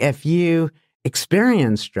essentially, if you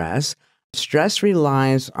experience stress, stress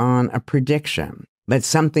relies on a prediction that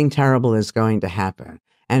something terrible is going to happen.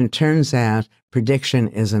 And it turns out prediction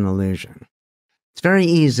is an illusion. It's very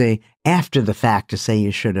easy after the fact to say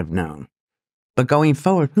you should have known. But going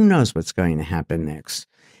forward, who knows what's going to happen next?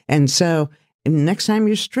 And so next time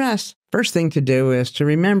you're stressed, first thing to do is to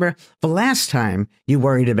remember the last time you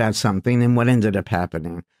worried about something and what ended up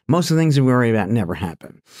happening. Most of the things you worry about never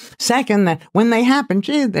happen. Second, that when they happen,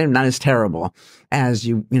 they're not as terrible as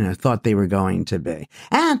you thought they were going to be.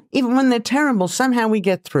 And even when they're terrible, somehow we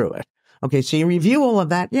get through it. Okay, so you review all of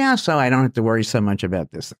that. So I don't have to worry so much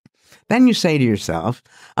about this. Then you say to yourself,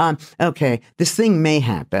 okay, this thing may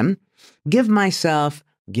happen. Give yourself,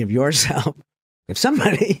 give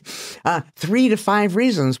somebody 3 to 5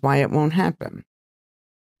 reasons why it won't happen.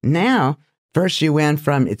 Now, first you went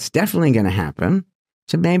from it's definitely going to happen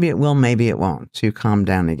to maybe it will, maybe it won't. So you calm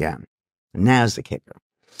down again. And now's the kicker.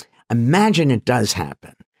 Imagine it does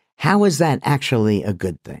happen. How is that actually a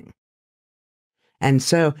good thing? And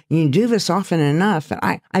so you do this often enough.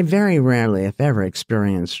 I very rarely, if ever,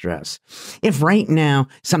 experience stress. If right now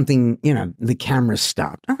something, the camera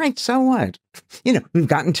stopped. All right, so what? We've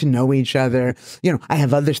gotten to know each other. I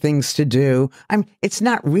have other things to do. It's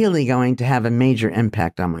not really going to have a major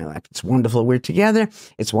impact on my life. It's wonderful we're together.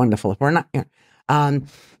 It's wonderful if we're not.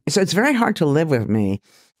 So it's very hard to live with me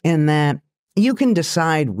in that you can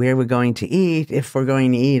decide where we're going to eat, if we're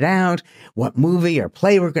going to eat out, what movie or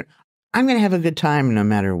play we're going to. I'm going to have a good time no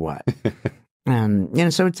matter what.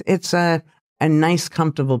 So it's a nice,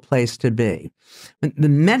 comfortable place to be. The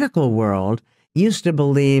medical world used to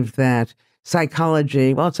believe that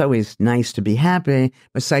psychology, it's always nice to be happy,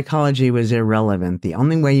 but psychology was irrelevant. The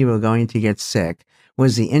only way you were going to get sick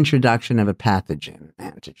was the introduction of a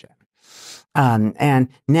antigen. And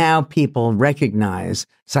now people recognize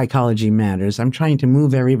psychology matters. I'm trying to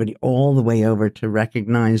move everybody all the way over to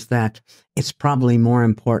recognize that it's probably more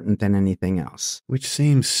important than anything else. Which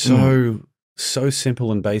seems so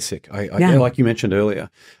simple and basic. Like you mentioned earlier.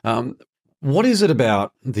 What is it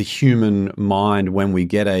about the human mind when we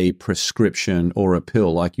get a prescription or a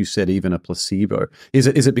pill, like you said, even a placebo? Is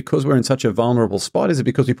it because we're in such a vulnerable spot? Is it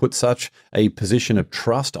because we put such a position of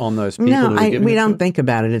trust on those people? No, we don't think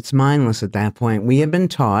about it. It's mindless at that point. We have been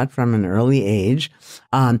taught from an early age,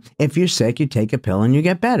 if you're sick, you take a pill and you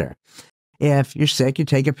get better. If you're sick, you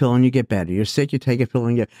take a pill and you get better. You're sick, you take a pill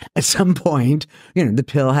and you get... At some point, the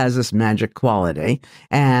pill has this magic quality.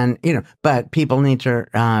 And, but people need to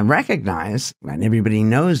recognize, and everybody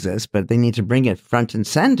knows this, but they need to bring it front and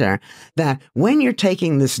center, that when you're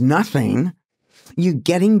taking this nothing, you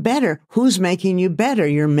getting better. Who's making you better?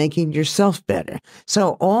 You're making yourself better.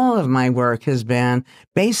 So all of my work has been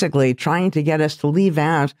basically trying to get us to leave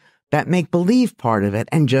out that make-believe part of it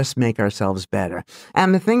and just make ourselves better.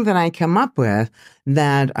 And the thing that I come up with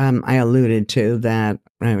that I alluded to, that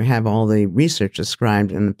I have all the research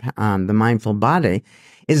described in the mindful body,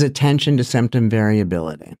 is attention to symptom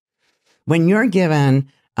variability. When you're given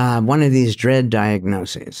one of these dread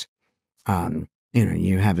diagnoses,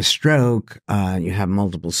 you have a stroke, you have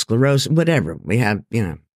multiple sclerosis, whatever. We have,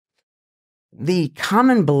 the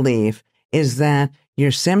common belief is that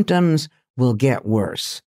your symptoms will get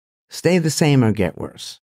worse, stay the same or get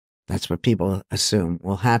worse. That's what people assume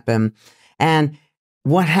will happen. And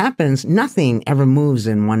what happens, nothing ever moves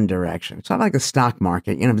in one direction. It's not like the stock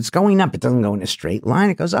market. If it's going up, it doesn't go in a straight line.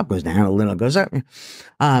 It goes up, goes down a little, goes up,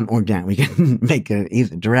 or down. We can make it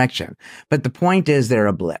either direction. But the point is there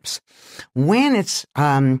are blips. When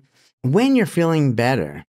you're feeling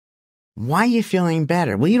better, why are you feeling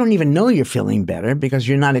better? Well, you don't even know you're feeling better because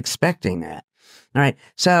you're not expecting that. All right.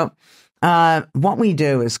 So what we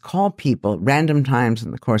do is call people random times in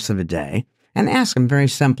the course of a day and ask them very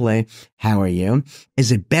simply, how are you?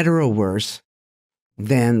 Is it better or worse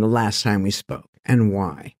than the last time we spoke? And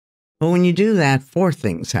why? Well, when you do that, 4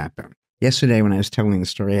 things happen. Yesterday, when I was telling the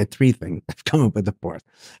story, I had 3 things. I've come up with the 4th.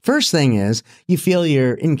 First thing is you feel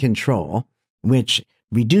you're in control, which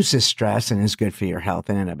reduces stress and is good for your health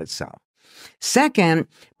in and of itself. Second,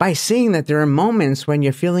 by seeing that there are moments when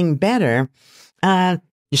you're feeling better,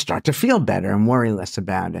 you start to feel better and worry less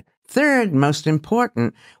about it. Third, most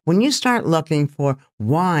important, when you start looking for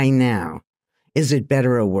why now, is it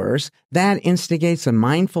better or worse? That instigates a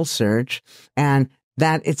mindful search, and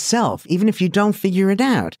that itself, even if you don't figure it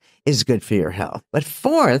out, is good for your health. But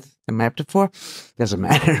fourth, am I up to 4? Doesn't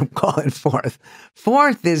matter, call it 4th.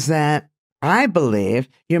 Fourth is that I believe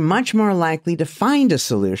you're much more likely to find a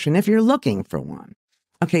solution if you're looking for one.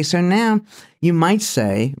 Okay, so now you might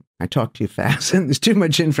say, I talk too fast and there's too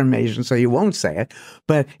much information, so you won't say it.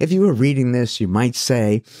 But if you were reading this, you might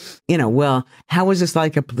say, well, how is this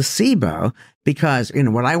like a placebo? Because,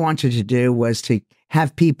 what I wanted to do was to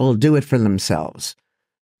have people do it for themselves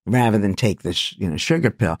rather than take this,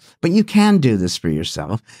 sugar pill. But you can do this for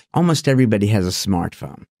yourself. Almost everybody has a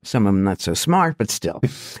smartphone. Some of them not so smart, but still.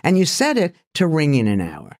 And you set it to ring in an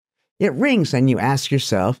hour. It rings and you ask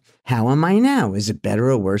yourself, how am I now? Is it better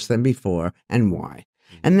or worse than before, and why?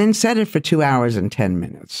 And then set it for 2 hours and 10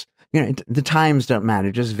 minutes. The times don't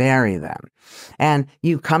matter, just vary them. And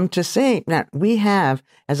you come to see that we have,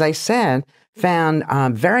 as I said, found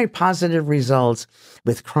very positive results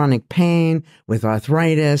with chronic pain, with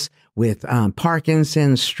arthritis, with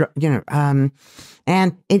Parkinson's,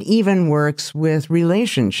 and it even works with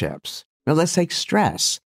relationships. Now, let's take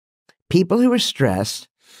stress. People who are stressed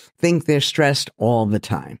think they're stressed all the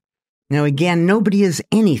time. Now, again, nobody is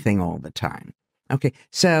anything all the time. Okay,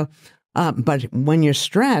 so, but when you're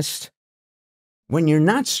stressed, when you're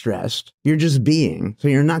not stressed, you're just being. So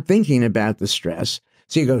you're not thinking about the stress.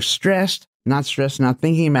 So you go stressed, not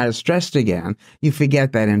thinking about it, stressed again. You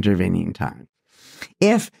forget that intervening time.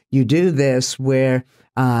 If you do this where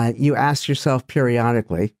you ask yourself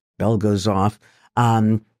periodically, bell goes off,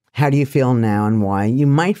 how do you feel now and why? You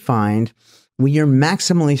might find you're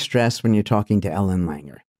maximally stressed when you're talking to Ellen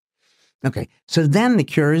Langer. Okay, so then the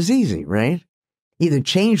cure is easy, right? Either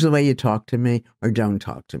change the way you talk to me or don't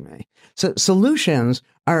talk to me. So solutions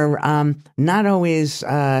are not always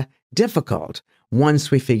difficult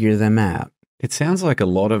once we figure them out. It sounds like a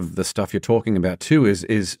lot of the stuff you're talking about too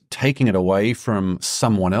is taking it away from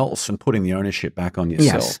someone else and putting the ownership back on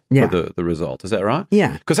yourself for the result. Is that right?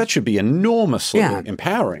 Yeah. Because that should be enormously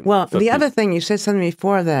empowering. Well, the other thing, you said something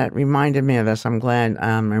before that reminded me of this. I'm glad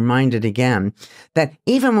I'm reminded again that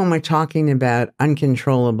even when we're talking about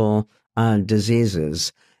uncontrollable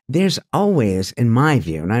diseases, there's always, in my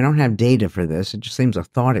view, and I don't have data for this, it just seems a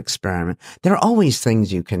thought experiment, there are always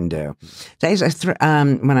things you can do.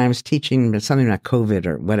 When I was teaching something about COVID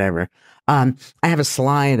or whatever, I have a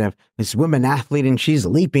slide of this woman athlete and she's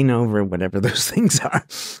leaping over whatever those things are,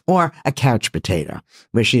 or a couch potato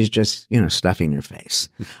where she's just, stuffing her face.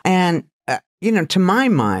 And, to my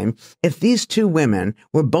mind, if these 2 women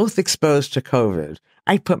were both exposed to COVID,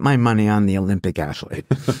 I put my money on the Olympic athlete,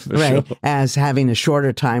 right? Sure. As having a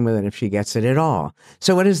shorter time with it if she gets it at all.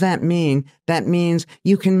 So what does that mean? That means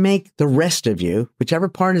you can make the rest of you, whichever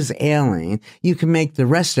part is ailing, you can make the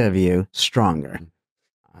rest of you stronger.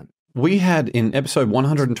 We had in episode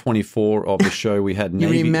 124 of the show, we had You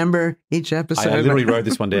Navy. remember each episode? I literally wrote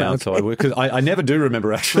this one down, Okay. so because I never do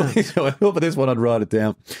remember actually. So I thought for this one I'd write it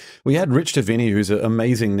down. We had Rich Davini, who's an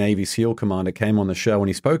amazing Navy SEAL commander, came on the show, and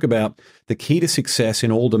he spoke about the key to success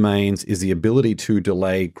in all domains is the ability to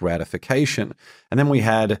delay gratification. And then we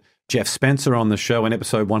had Jeff Spencer on the show in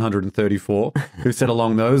episode 134, who said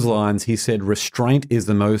along those lines, he said, restraint is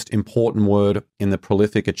the most important word in the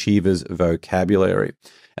prolific achiever's vocabulary.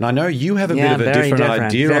 And I know you have a bit of a different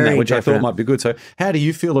idea on that, which I thought might be good. So how do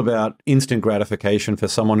you feel about instant gratification for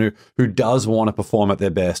someone who does want to perform at their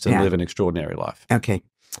best and live an extraordinary life? Okay.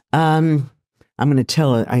 I'm going to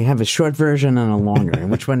tell it. I have a short version and a longer.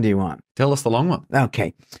 Which one do you want? Tell us the long one.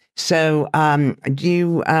 Okay. So did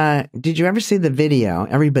you ever see the video?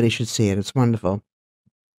 Everybody should see it. It's wonderful.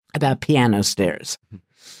 About piano stairs.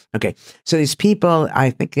 Okay. So these people, I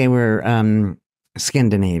think they were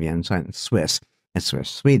Scandinavian, so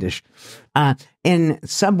Swedish. In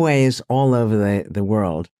subways all over the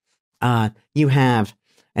world, you have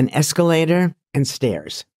an escalator and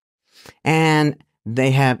stairs. And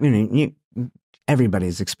they have,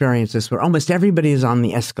 everybody's experienced this, where almost everybody is on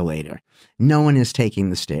the escalator. No one is taking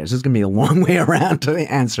the stairs. It's going to be a long way around to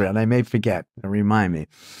answer it. I may forget. Remind me.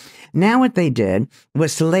 Now what they did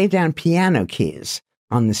was to lay down piano keys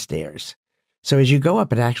on the stairs. So as you go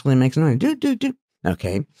up, it actually makes noise. Do, do, do.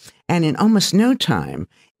 Okay. And in almost no time,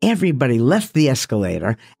 everybody left the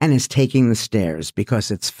escalator and is taking the stairs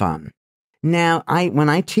because it's fun. Now, when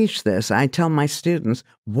I teach this, I tell my students,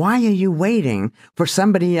 why are you waiting for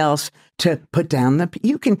somebody else to put down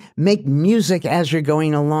you can make music as you're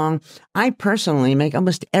going along. I personally make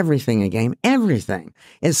almost everything a game. Everything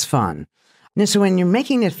is fun. Now, so when you're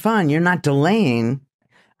making it fun, you're not delaying.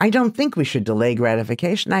 I don't think we should delay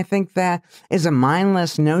gratification. I think that is a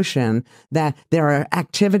mindless notion that there are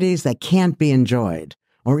activities that can't be enjoyed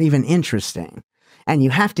or even interesting, and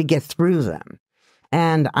you have to get through them.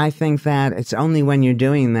 And I think that it's only when you're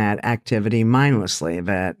doing that activity mindlessly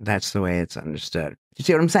that that's the way it's understood. You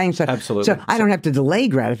see what I'm saying? So, absolutely. So I don't have to delay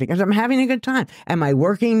gratification. I'm having a good time. Am I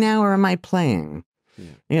working now or am I playing?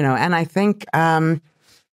 Yeah. And I think,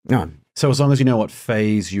 So as long as you know what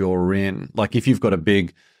phase you're in, like if you've got a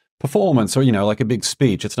big performance or, like a big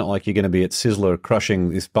speech, it's not like you're going to be at Sizzler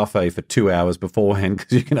crushing this buffet for 2 hours beforehand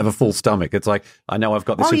because you can have a full stomach. It's like, I know I've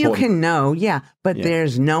got this important... you can know, but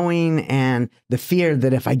there's knowing and the fear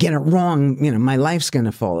that if I get it wrong, my life's going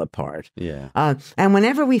to fall apart. Yeah. And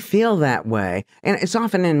whenever we feel that way, and it's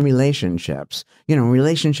often in relationships,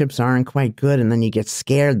 relationships aren't quite good and then you get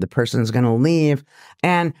scared the person's going to leave.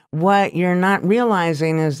 And what you're not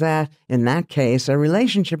realizing is that in that case, a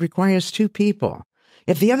relationship requires two people.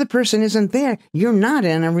 If the other person isn't there, you're not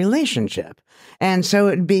in a relationship. And so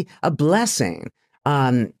it'd be a blessing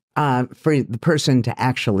for the person to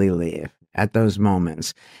actually leave at those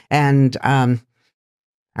moments. And I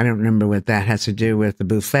don't remember what that has to do with the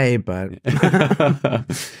buffet,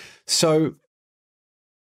 but... So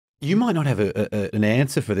you might not have an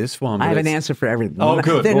answer for this one. I have an answer for everything. Oh,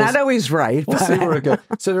 good. They're not always right. We'll see where it goes.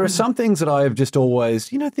 So there are some things that I have just always,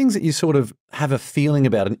 things that you sort of have a feeling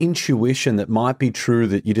about, an intuition that might be true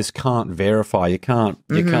that you just can't verify, you can't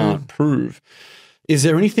prove. Is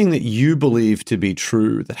there anything that you believe to be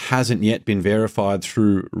true that hasn't yet been verified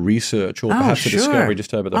through research or perhaps a discovery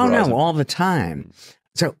just over the horizon? No, all the time.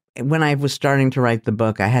 So when I was starting to write the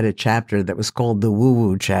book, I had a chapter that was called the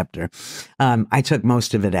woo-woo chapter. I took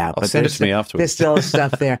most of it out. But send it to me afterwards. There's still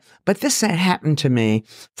stuff there. But this happened to me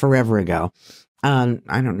forever ago. I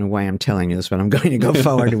don't know why I'm telling you this, but I'm going to go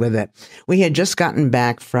forward with it. We had just gotten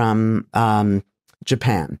back from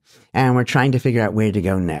Japan, and we're trying to figure out where to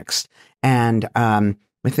go next. And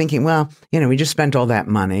we're thinking, we just spent all that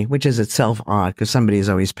money, which is itself odd because somebody is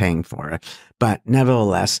always paying for it. But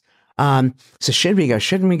nevertheless... so should we go?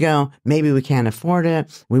 Shouldn't we go? Maybe we can't afford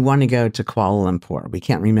it. We want to go to Kuala Lumpur. We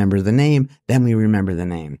can't remember the name. Then we remember the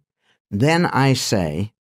name. Then I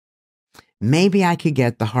say, maybe I could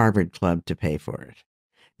get the Harvard Club to pay for it.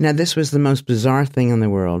 Now, this was the most bizarre thing in the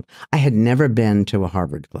world. I had never been to a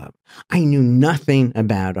Harvard Club. I knew nothing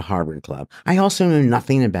about a Harvard Club. I also knew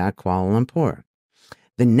nothing about Kuala Lumpur.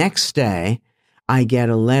 The next day, I get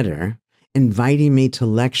a letter inviting me to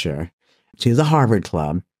lecture to the Harvard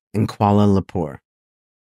Club in Kuala Lumpur.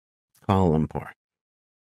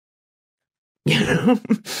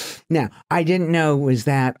 Now, I didn't know was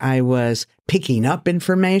that I was picking up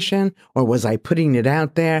information or was I putting it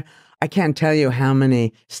out there? I can't tell you how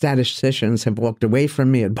many statisticians have walked away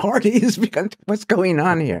from me at parties because what's going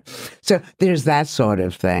on here? So there's that sort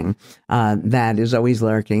of thing that is always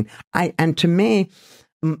lurking. And to me,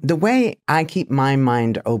 the way I keep my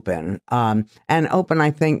mind open, and open,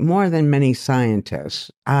 I think, more than many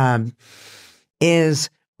scientists, is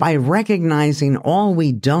by recognizing all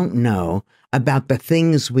we don't know about the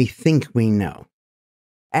things we think we know.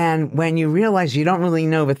 And when you realize you don't really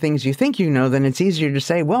know the things you think you know, then it's easier to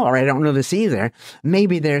say, well, all right, I don't know this either.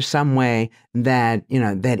 Maybe there's some way that,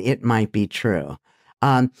 that it might be true.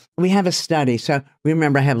 We have a study. So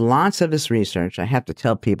remember, I have lots of this research. I have to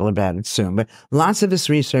tell people about it soon, but lots of this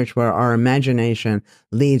research where our imagination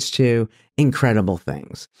leads to incredible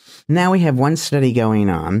things. Now we have one study going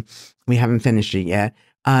on. We haven't finished it yet.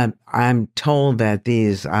 I'm told that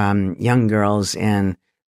these young girls in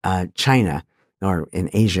China, or in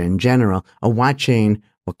Asia in general, are watching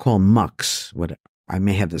what called mucks. I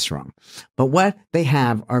may have this wrong. But what they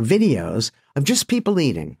have are videos of just people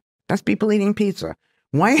eating. That's people eating pizza.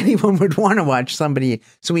 Why anyone would want to watch somebody?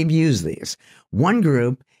 So we've used these. One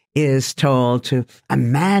group is told to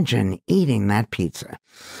imagine eating that pizza,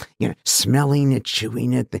 smelling it,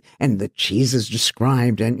 chewing it, and the cheese is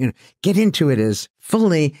described, and get into it as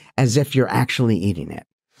fully as if you're actually eating it.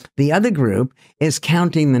 The other group is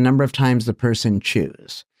counting the number of times the person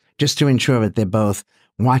chews, just to ensure that they're both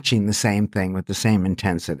watching the same thing with the same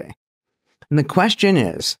intensity. And the question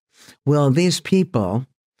is, will these people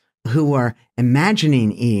who are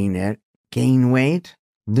imagining eating it gain weight,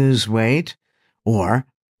 lose weight, or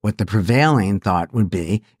what the prevailing thought would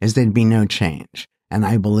be is there'd be no change? And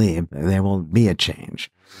I believe there will be a change.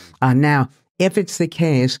 Now, if it's the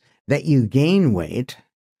case that you gain weight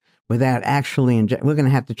without actually we're going to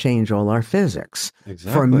have to change all our physics.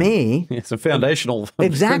 Exactly. For me, it's a foundational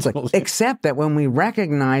exactly. principle. Except that when we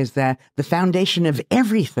recognize that the foundation of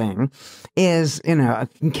everything is, a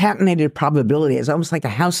concatenated probability, it's almost like a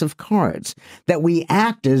house of cards, that we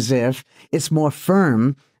act as if it's more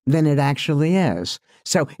firm than it actually is.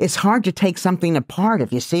 So it's hard to take something apart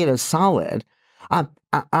if you see it as solid.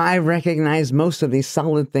 I recognize most of these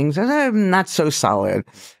solid things as not so solid.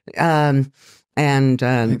 And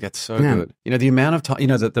I think that's so good. The amount of time,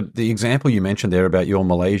 the example you mentioned there about your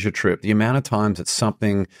Malaysia trip, the amount of times that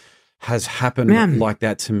something has happened like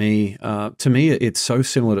that to me, it's so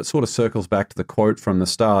similar. It sort of circles back to the quote from the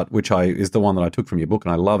start, which is the one that I took from your book,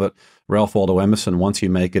 and I love it. Ralph Waldo Emerson, once you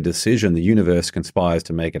make a decision, the universe conspires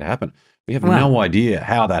to make it happen. We have no idea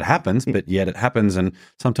how that happens, but yet it happens. And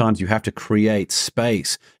sometimes you have to create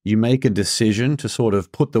space. You make a decision to sort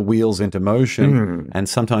of put the wheels into motion, and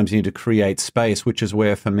sometimes you need to create space, which is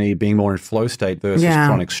where, for me, being more in flow state versus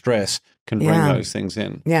chronic stress can bring those things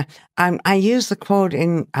in. Yeah. I use the quote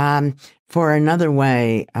for another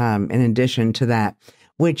way, in addition to that,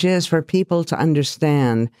 which is for people to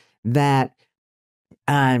understand that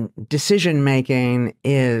decision-making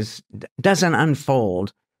doesn't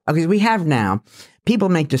unfold. Okay, we have now, people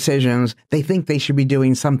make decisions, they think they should be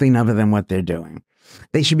doing something other than what they're doing.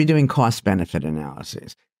 They should be doing cost-benefit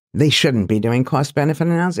analyses. They shouldn't be doing cost-benefit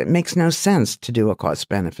analysis. It makes no sense to do a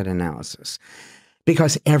cost-benefit analysis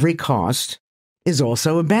because every cost is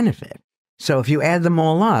also a benefit. So if you add them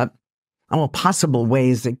all up, all possible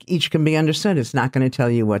ways that each can be understood, it's not going to tell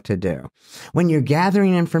you what to do. When you're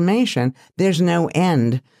gathering information, there's no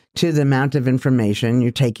end to the amount of information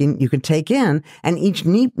you could take in, and each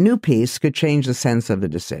new piece could change the sense of the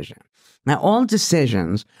decision. Now, all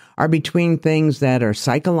decisions are between things that are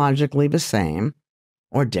psychologically the same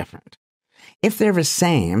or different. If they're the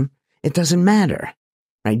same, it doesn't matter,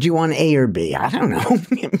 right? Do you want A or B? I don't know.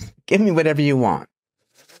 Give me whatever you want.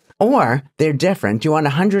 Or they're different. Do you want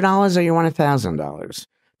 $100 or you want $1,000?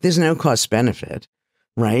 There's no cost benefit,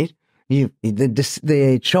 right?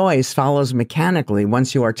 The choice follows mechanically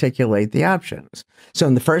once you articulate the options. So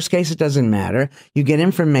in the first case, it doesn't matter. You get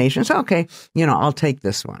information. So, okay, I'll take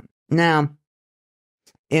this one. Now,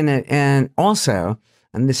 and also,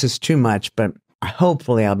 and this is too much, but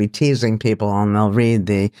hopefully I'll be teasing people and they'll read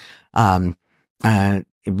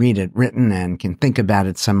read it written and can think about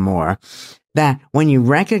it some more. That when you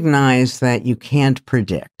recognize that you can't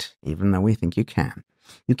predict, even though we think you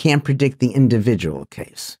can't predict the individual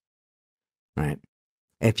case. Right.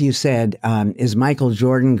 If you said, is Michael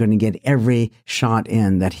Jordan going to get every shot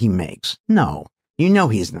in that he makes? No,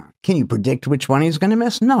 he's not. Can you predict which one he's going to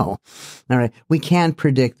miss? No. All right. We can't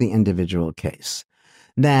predict the individual case.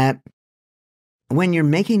 That when you're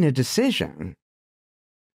making a decision,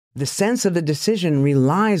 the sense of the decision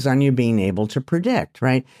relies on you being able to predict,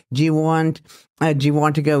 right? Do you want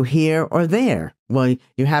to go here or there? Well,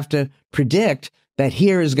 you have to predict that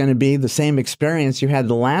here is going to be the same experience you had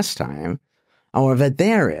the last time. Or that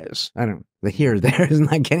there is. The here, there is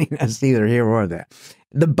not getting us either here or there.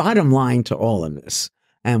 The bottom line to all of this,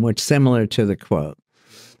 and what's similar to the quote,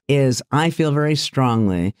 is I feel very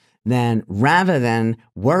strongly that rather than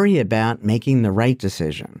worry about making the right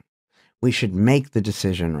decision, we should make the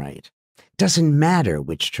decision right. Doesn't matter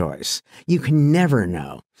which choice. You can never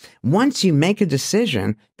know. Once you make a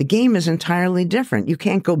decision, the game is entirely different. You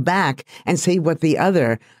can't go back and say what the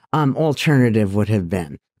other alternative would have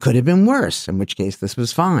been. Could have been worse, in which case this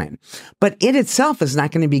was fine. But it itself is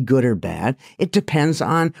not going to be good or bad. It depends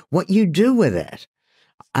on what you do with it.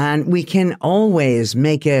 And we can always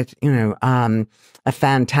make it, a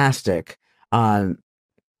fantastic,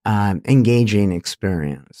 engaging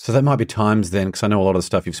experience. So that might be times then, because I know a lot of the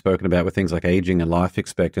stuff you've spoken about with things like aging and life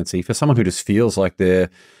expectancy, for someone who just feels like their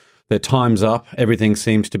time's up, everything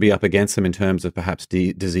seems to be up against them in terms of perhaps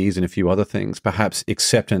disease and a few other things, perhaps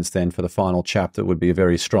acceptance then for the final chapter would be a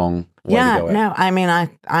very strong way to go out. No, I mean,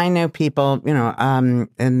 I know people,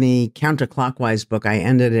 in the Counterclockwise book, I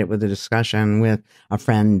ended it with a discussion with a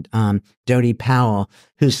friend, Dodie Powell,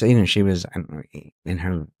 who's, she was in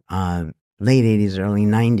her late 80s, early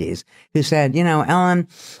 90s, who said, Ellen,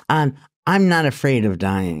 I'm not afraid of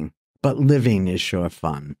dying, but living is sure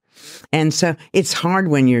fun. And so it's hard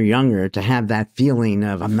when you're younger to have that feeling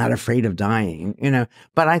of I'm not afraid of dying,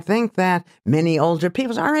 but I think that many older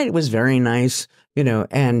people say, all right, it was very nice,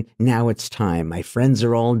 and now it's time. My friends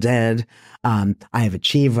are all dead. I have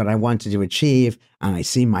achieved what I wanted to achieve, and I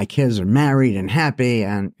see my kids are married and happy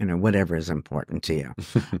and, whatever is important to you.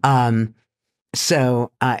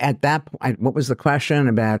 So at that point, what was the question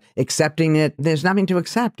about accepting it? There's nothing to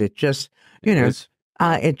accept. It just,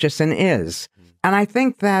 it just an is. And I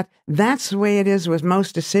think that that's the way it is with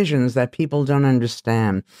most decisions that people don't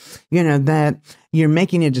understand. That you're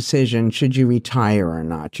making a decision, should you retire or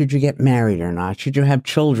not? Should you get married or not? Should you have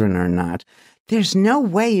children or not? There's no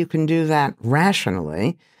way you can do that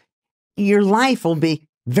rationally. Your life will be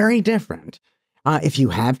very different. If you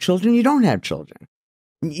have children, you don't have children.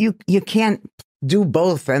 You can't do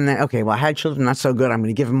both and then, okay, well, I had children, not so good. I'm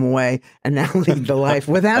going to give them away and now lead the life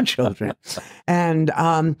without children. And,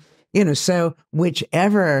 so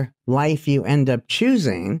whichever life you end up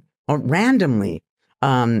choosing or randomly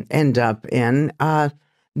end up in,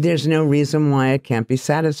 there's no reason why it can't be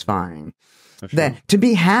satisfying. Sure. That to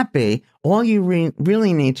be happy, all you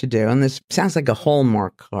really need to do, and this sounds like a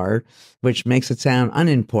Hallmark card, which makes it sound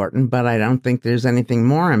unimportant, but I don't think there's anything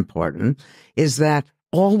more important, is that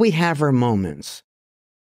all we have are moments.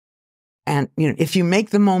 And, if you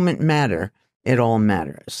make the moment matter, it all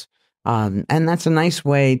matters. And that's a nice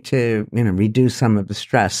way to, reduce some of the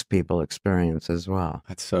stress people experience as well.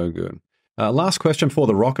 That's so good. Last question for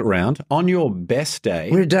the rocket round. On your best day...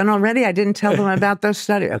 We're done already? I didn't tell them about those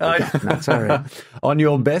studies. Okay, that's all right. On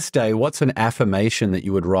your best day, what's an affirmation that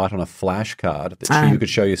you would write on a flashcard that you could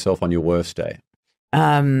show yourself on your worst day?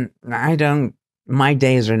 My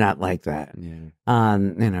days are not like that. Yeah.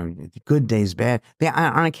 Good days, bad.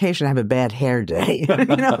 On occasion, I have a bad hair day,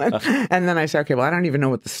 and then I say, okay, well, I don't even know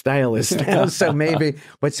what the style is now, so maybe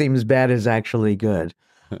what seems bad is actually good.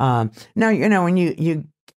 No,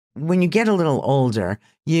 when you get a little older,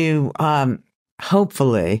 you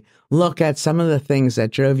hopefully look at some of the things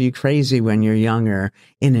that drove you crazy when you're younger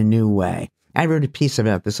in a new way. I wrote a piece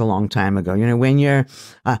about this a long time ago. When you're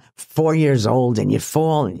 4 years old and you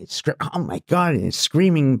fall and you oh my God, and you're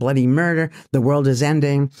screaming bloody murder, the world is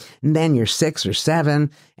ending. And then you're 6 or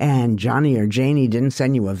 7 and Johnny or Janie didn't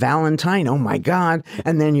send you a Valentine. Oh my God.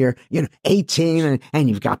 And then you're, 18 and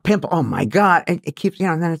you've got pimple. Oh my God. It keeps,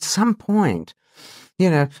 and then at some point,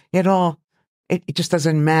 it just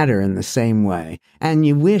doesn't matter in the same way. And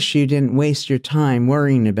you wish you didn't waste your time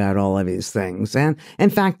worrying about all of these things. And in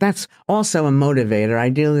fact, that's also a motivator. I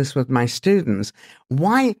do this with my students.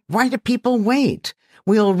 Why do people wait?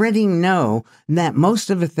 We already know that most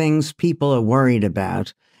of the things people are worried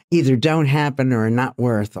about either don't happen or are not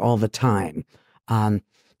worth all the time.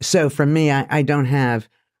 So for me, I don't have...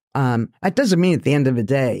 it doesn't mean at the end of the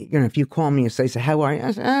day, if you call me and say, how are you?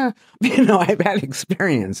 I say, I've had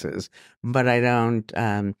experiences, but I don't.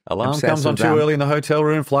 Alarm comes on too early in the hotel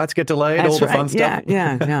room, flights get delayed, all the fun stuff.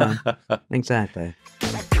 Yeah, exactly.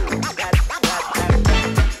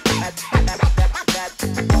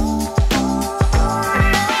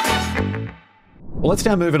 Well, let's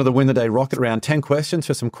now move into the Win the Day rocket round. 10 questions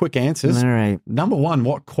for some quick answers. All right. Number 1,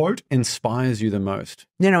 what quote inspires you the most?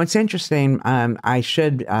 It's interesting. I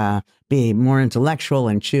should be more intellectual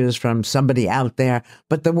and choose from somebody out there.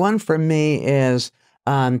 But the one for me is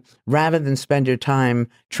rather than spend your time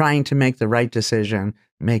trying to make the right decision,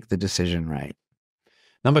 make the decision right.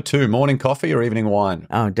 Number 2, morning coffee or evening wine?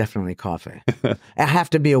 Oh, definitely coffee. I have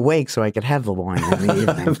to be awake so I could have the wine in the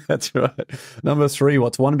evening. That's right. Number 3,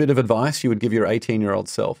 what's one bit of advice you would give your 18-year-old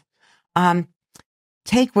self?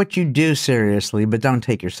 take what you do seriously, but don't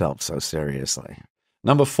take yourself so seriously.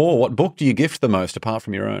 Number 4, what book do you gift the most apart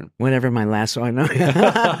from your own? Whatever my last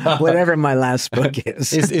whatever my last book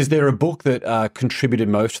is. Is there a book that contributed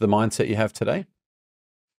most to the mindset you have today?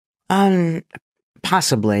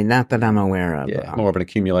 Possibly, not that I'm aware of. Yeah, more of an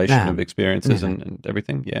accumulation of experiences and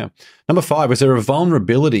everything. Yeah. Number 5, was there a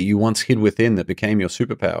vulnerability you once hid within that became your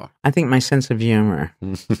superpower? I think my sense of humor.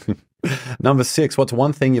 Number 6, what's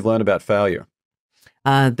one thing you've learned about failure?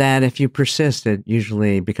 That if you persist, it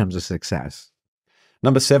usually becomes a success.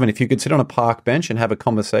 Number 7, if you could sit on a park bench and have a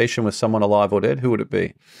conversation with someone alive or dead, who would it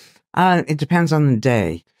be? It depends on the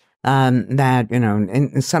day.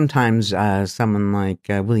 And sometimes someone like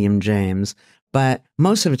William James, but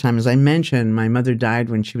most of the time, as I mentioned, my mother died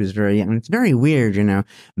when she was very young. It's very weird,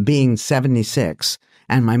 being 76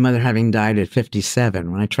 and my mother having died at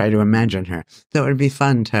 57 when I try to imagine her. So it would be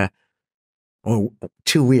fun or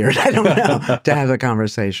too weird, I don't know, to have a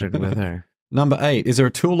conversation with her. Number 8, is there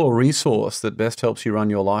a tool or resource that best helps you run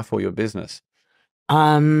your life or your business?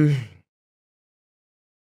 I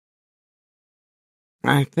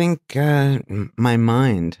think my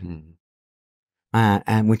mind,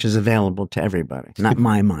 which is available to everybody. Not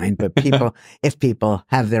my mind, but people. If people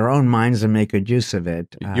have their own minds and make good use of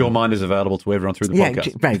it. Your mind is available to everyone through the podcast.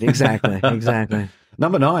 Yeah, right, exactly.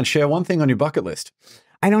 Number 9, share one thing on your bucket list.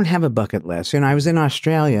 I don't have a bucket list. I was in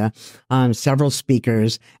Australia, several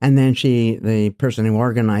speakers, and then the person who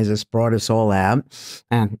organized this, brought us all out,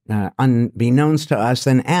 and unbeknownst to us,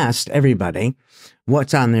 then asked everybody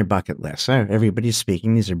what's on their bucket list. So everybody's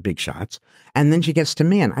speaking. These are big shots. And then she gets to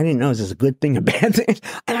me, and I didn't know, is this a good thing, a bad thing?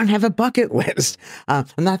 I don't have a bucket list.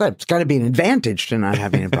 And I thought it's got to be an advantage to not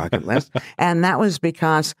having a bucket list. And that was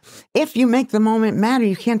because if you make the moment matter,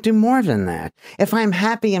 you can't do more than that. If I'm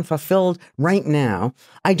happy and fulfilled right now,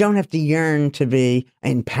 I don't have to yearn to be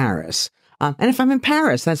in Paris. And if I'm in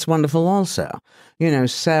Paris, that's wonderful also. So you're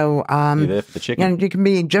there for the chicken. You can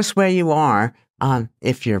be just where you are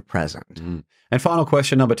if you're present. Mm. And final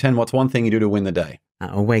question, number 10, what's one thing you do to win the day?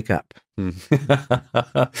 Wake up.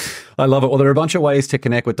 I love it. Well, there are a bunch of ways to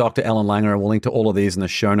connect with Dr. Ellen Langer, and we'll link to all of these in the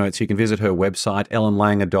show notes. You can visit her website,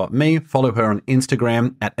 ellenlanger.me, follow her on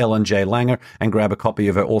Instagram at ellenjlanger, and grab a copy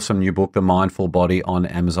of her awesome new book, The Mindful Body, on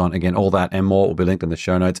Amazon. Again, all that and more will be linked in the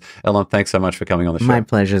show notes. Ellen, thanks so much for coming on the show. My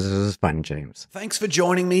pleasure. This was fun, James. Thanks for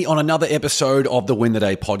joining me on another episode of the Win the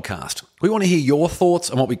Day podcast. We want to hear your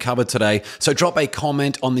thoughts on what we covered today, so drop a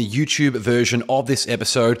comment on the YouTube version of this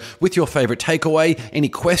episode with your favorite takeaway, any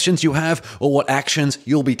questions you have, or what actions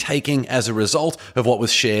you'll be taking as a result of what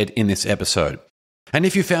was shared in this episode. And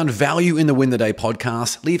if you found value in the Win the Day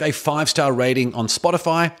podcast, leave a 5-star rating on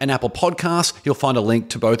Spotify and Apple Podcasts. You'll find a link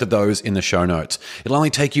to both of those in the show notes. It'll only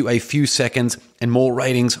take you a few seconds, and more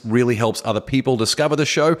ratings really helps other people discover the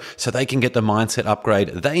show so they can get the mindset upgrade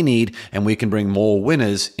they need, and we can bring more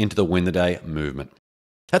winners into the Win the Day movement.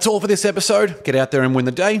 That's all for this episode. Get out there and win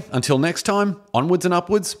the day. Until next time, onwards and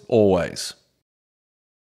upwards, always.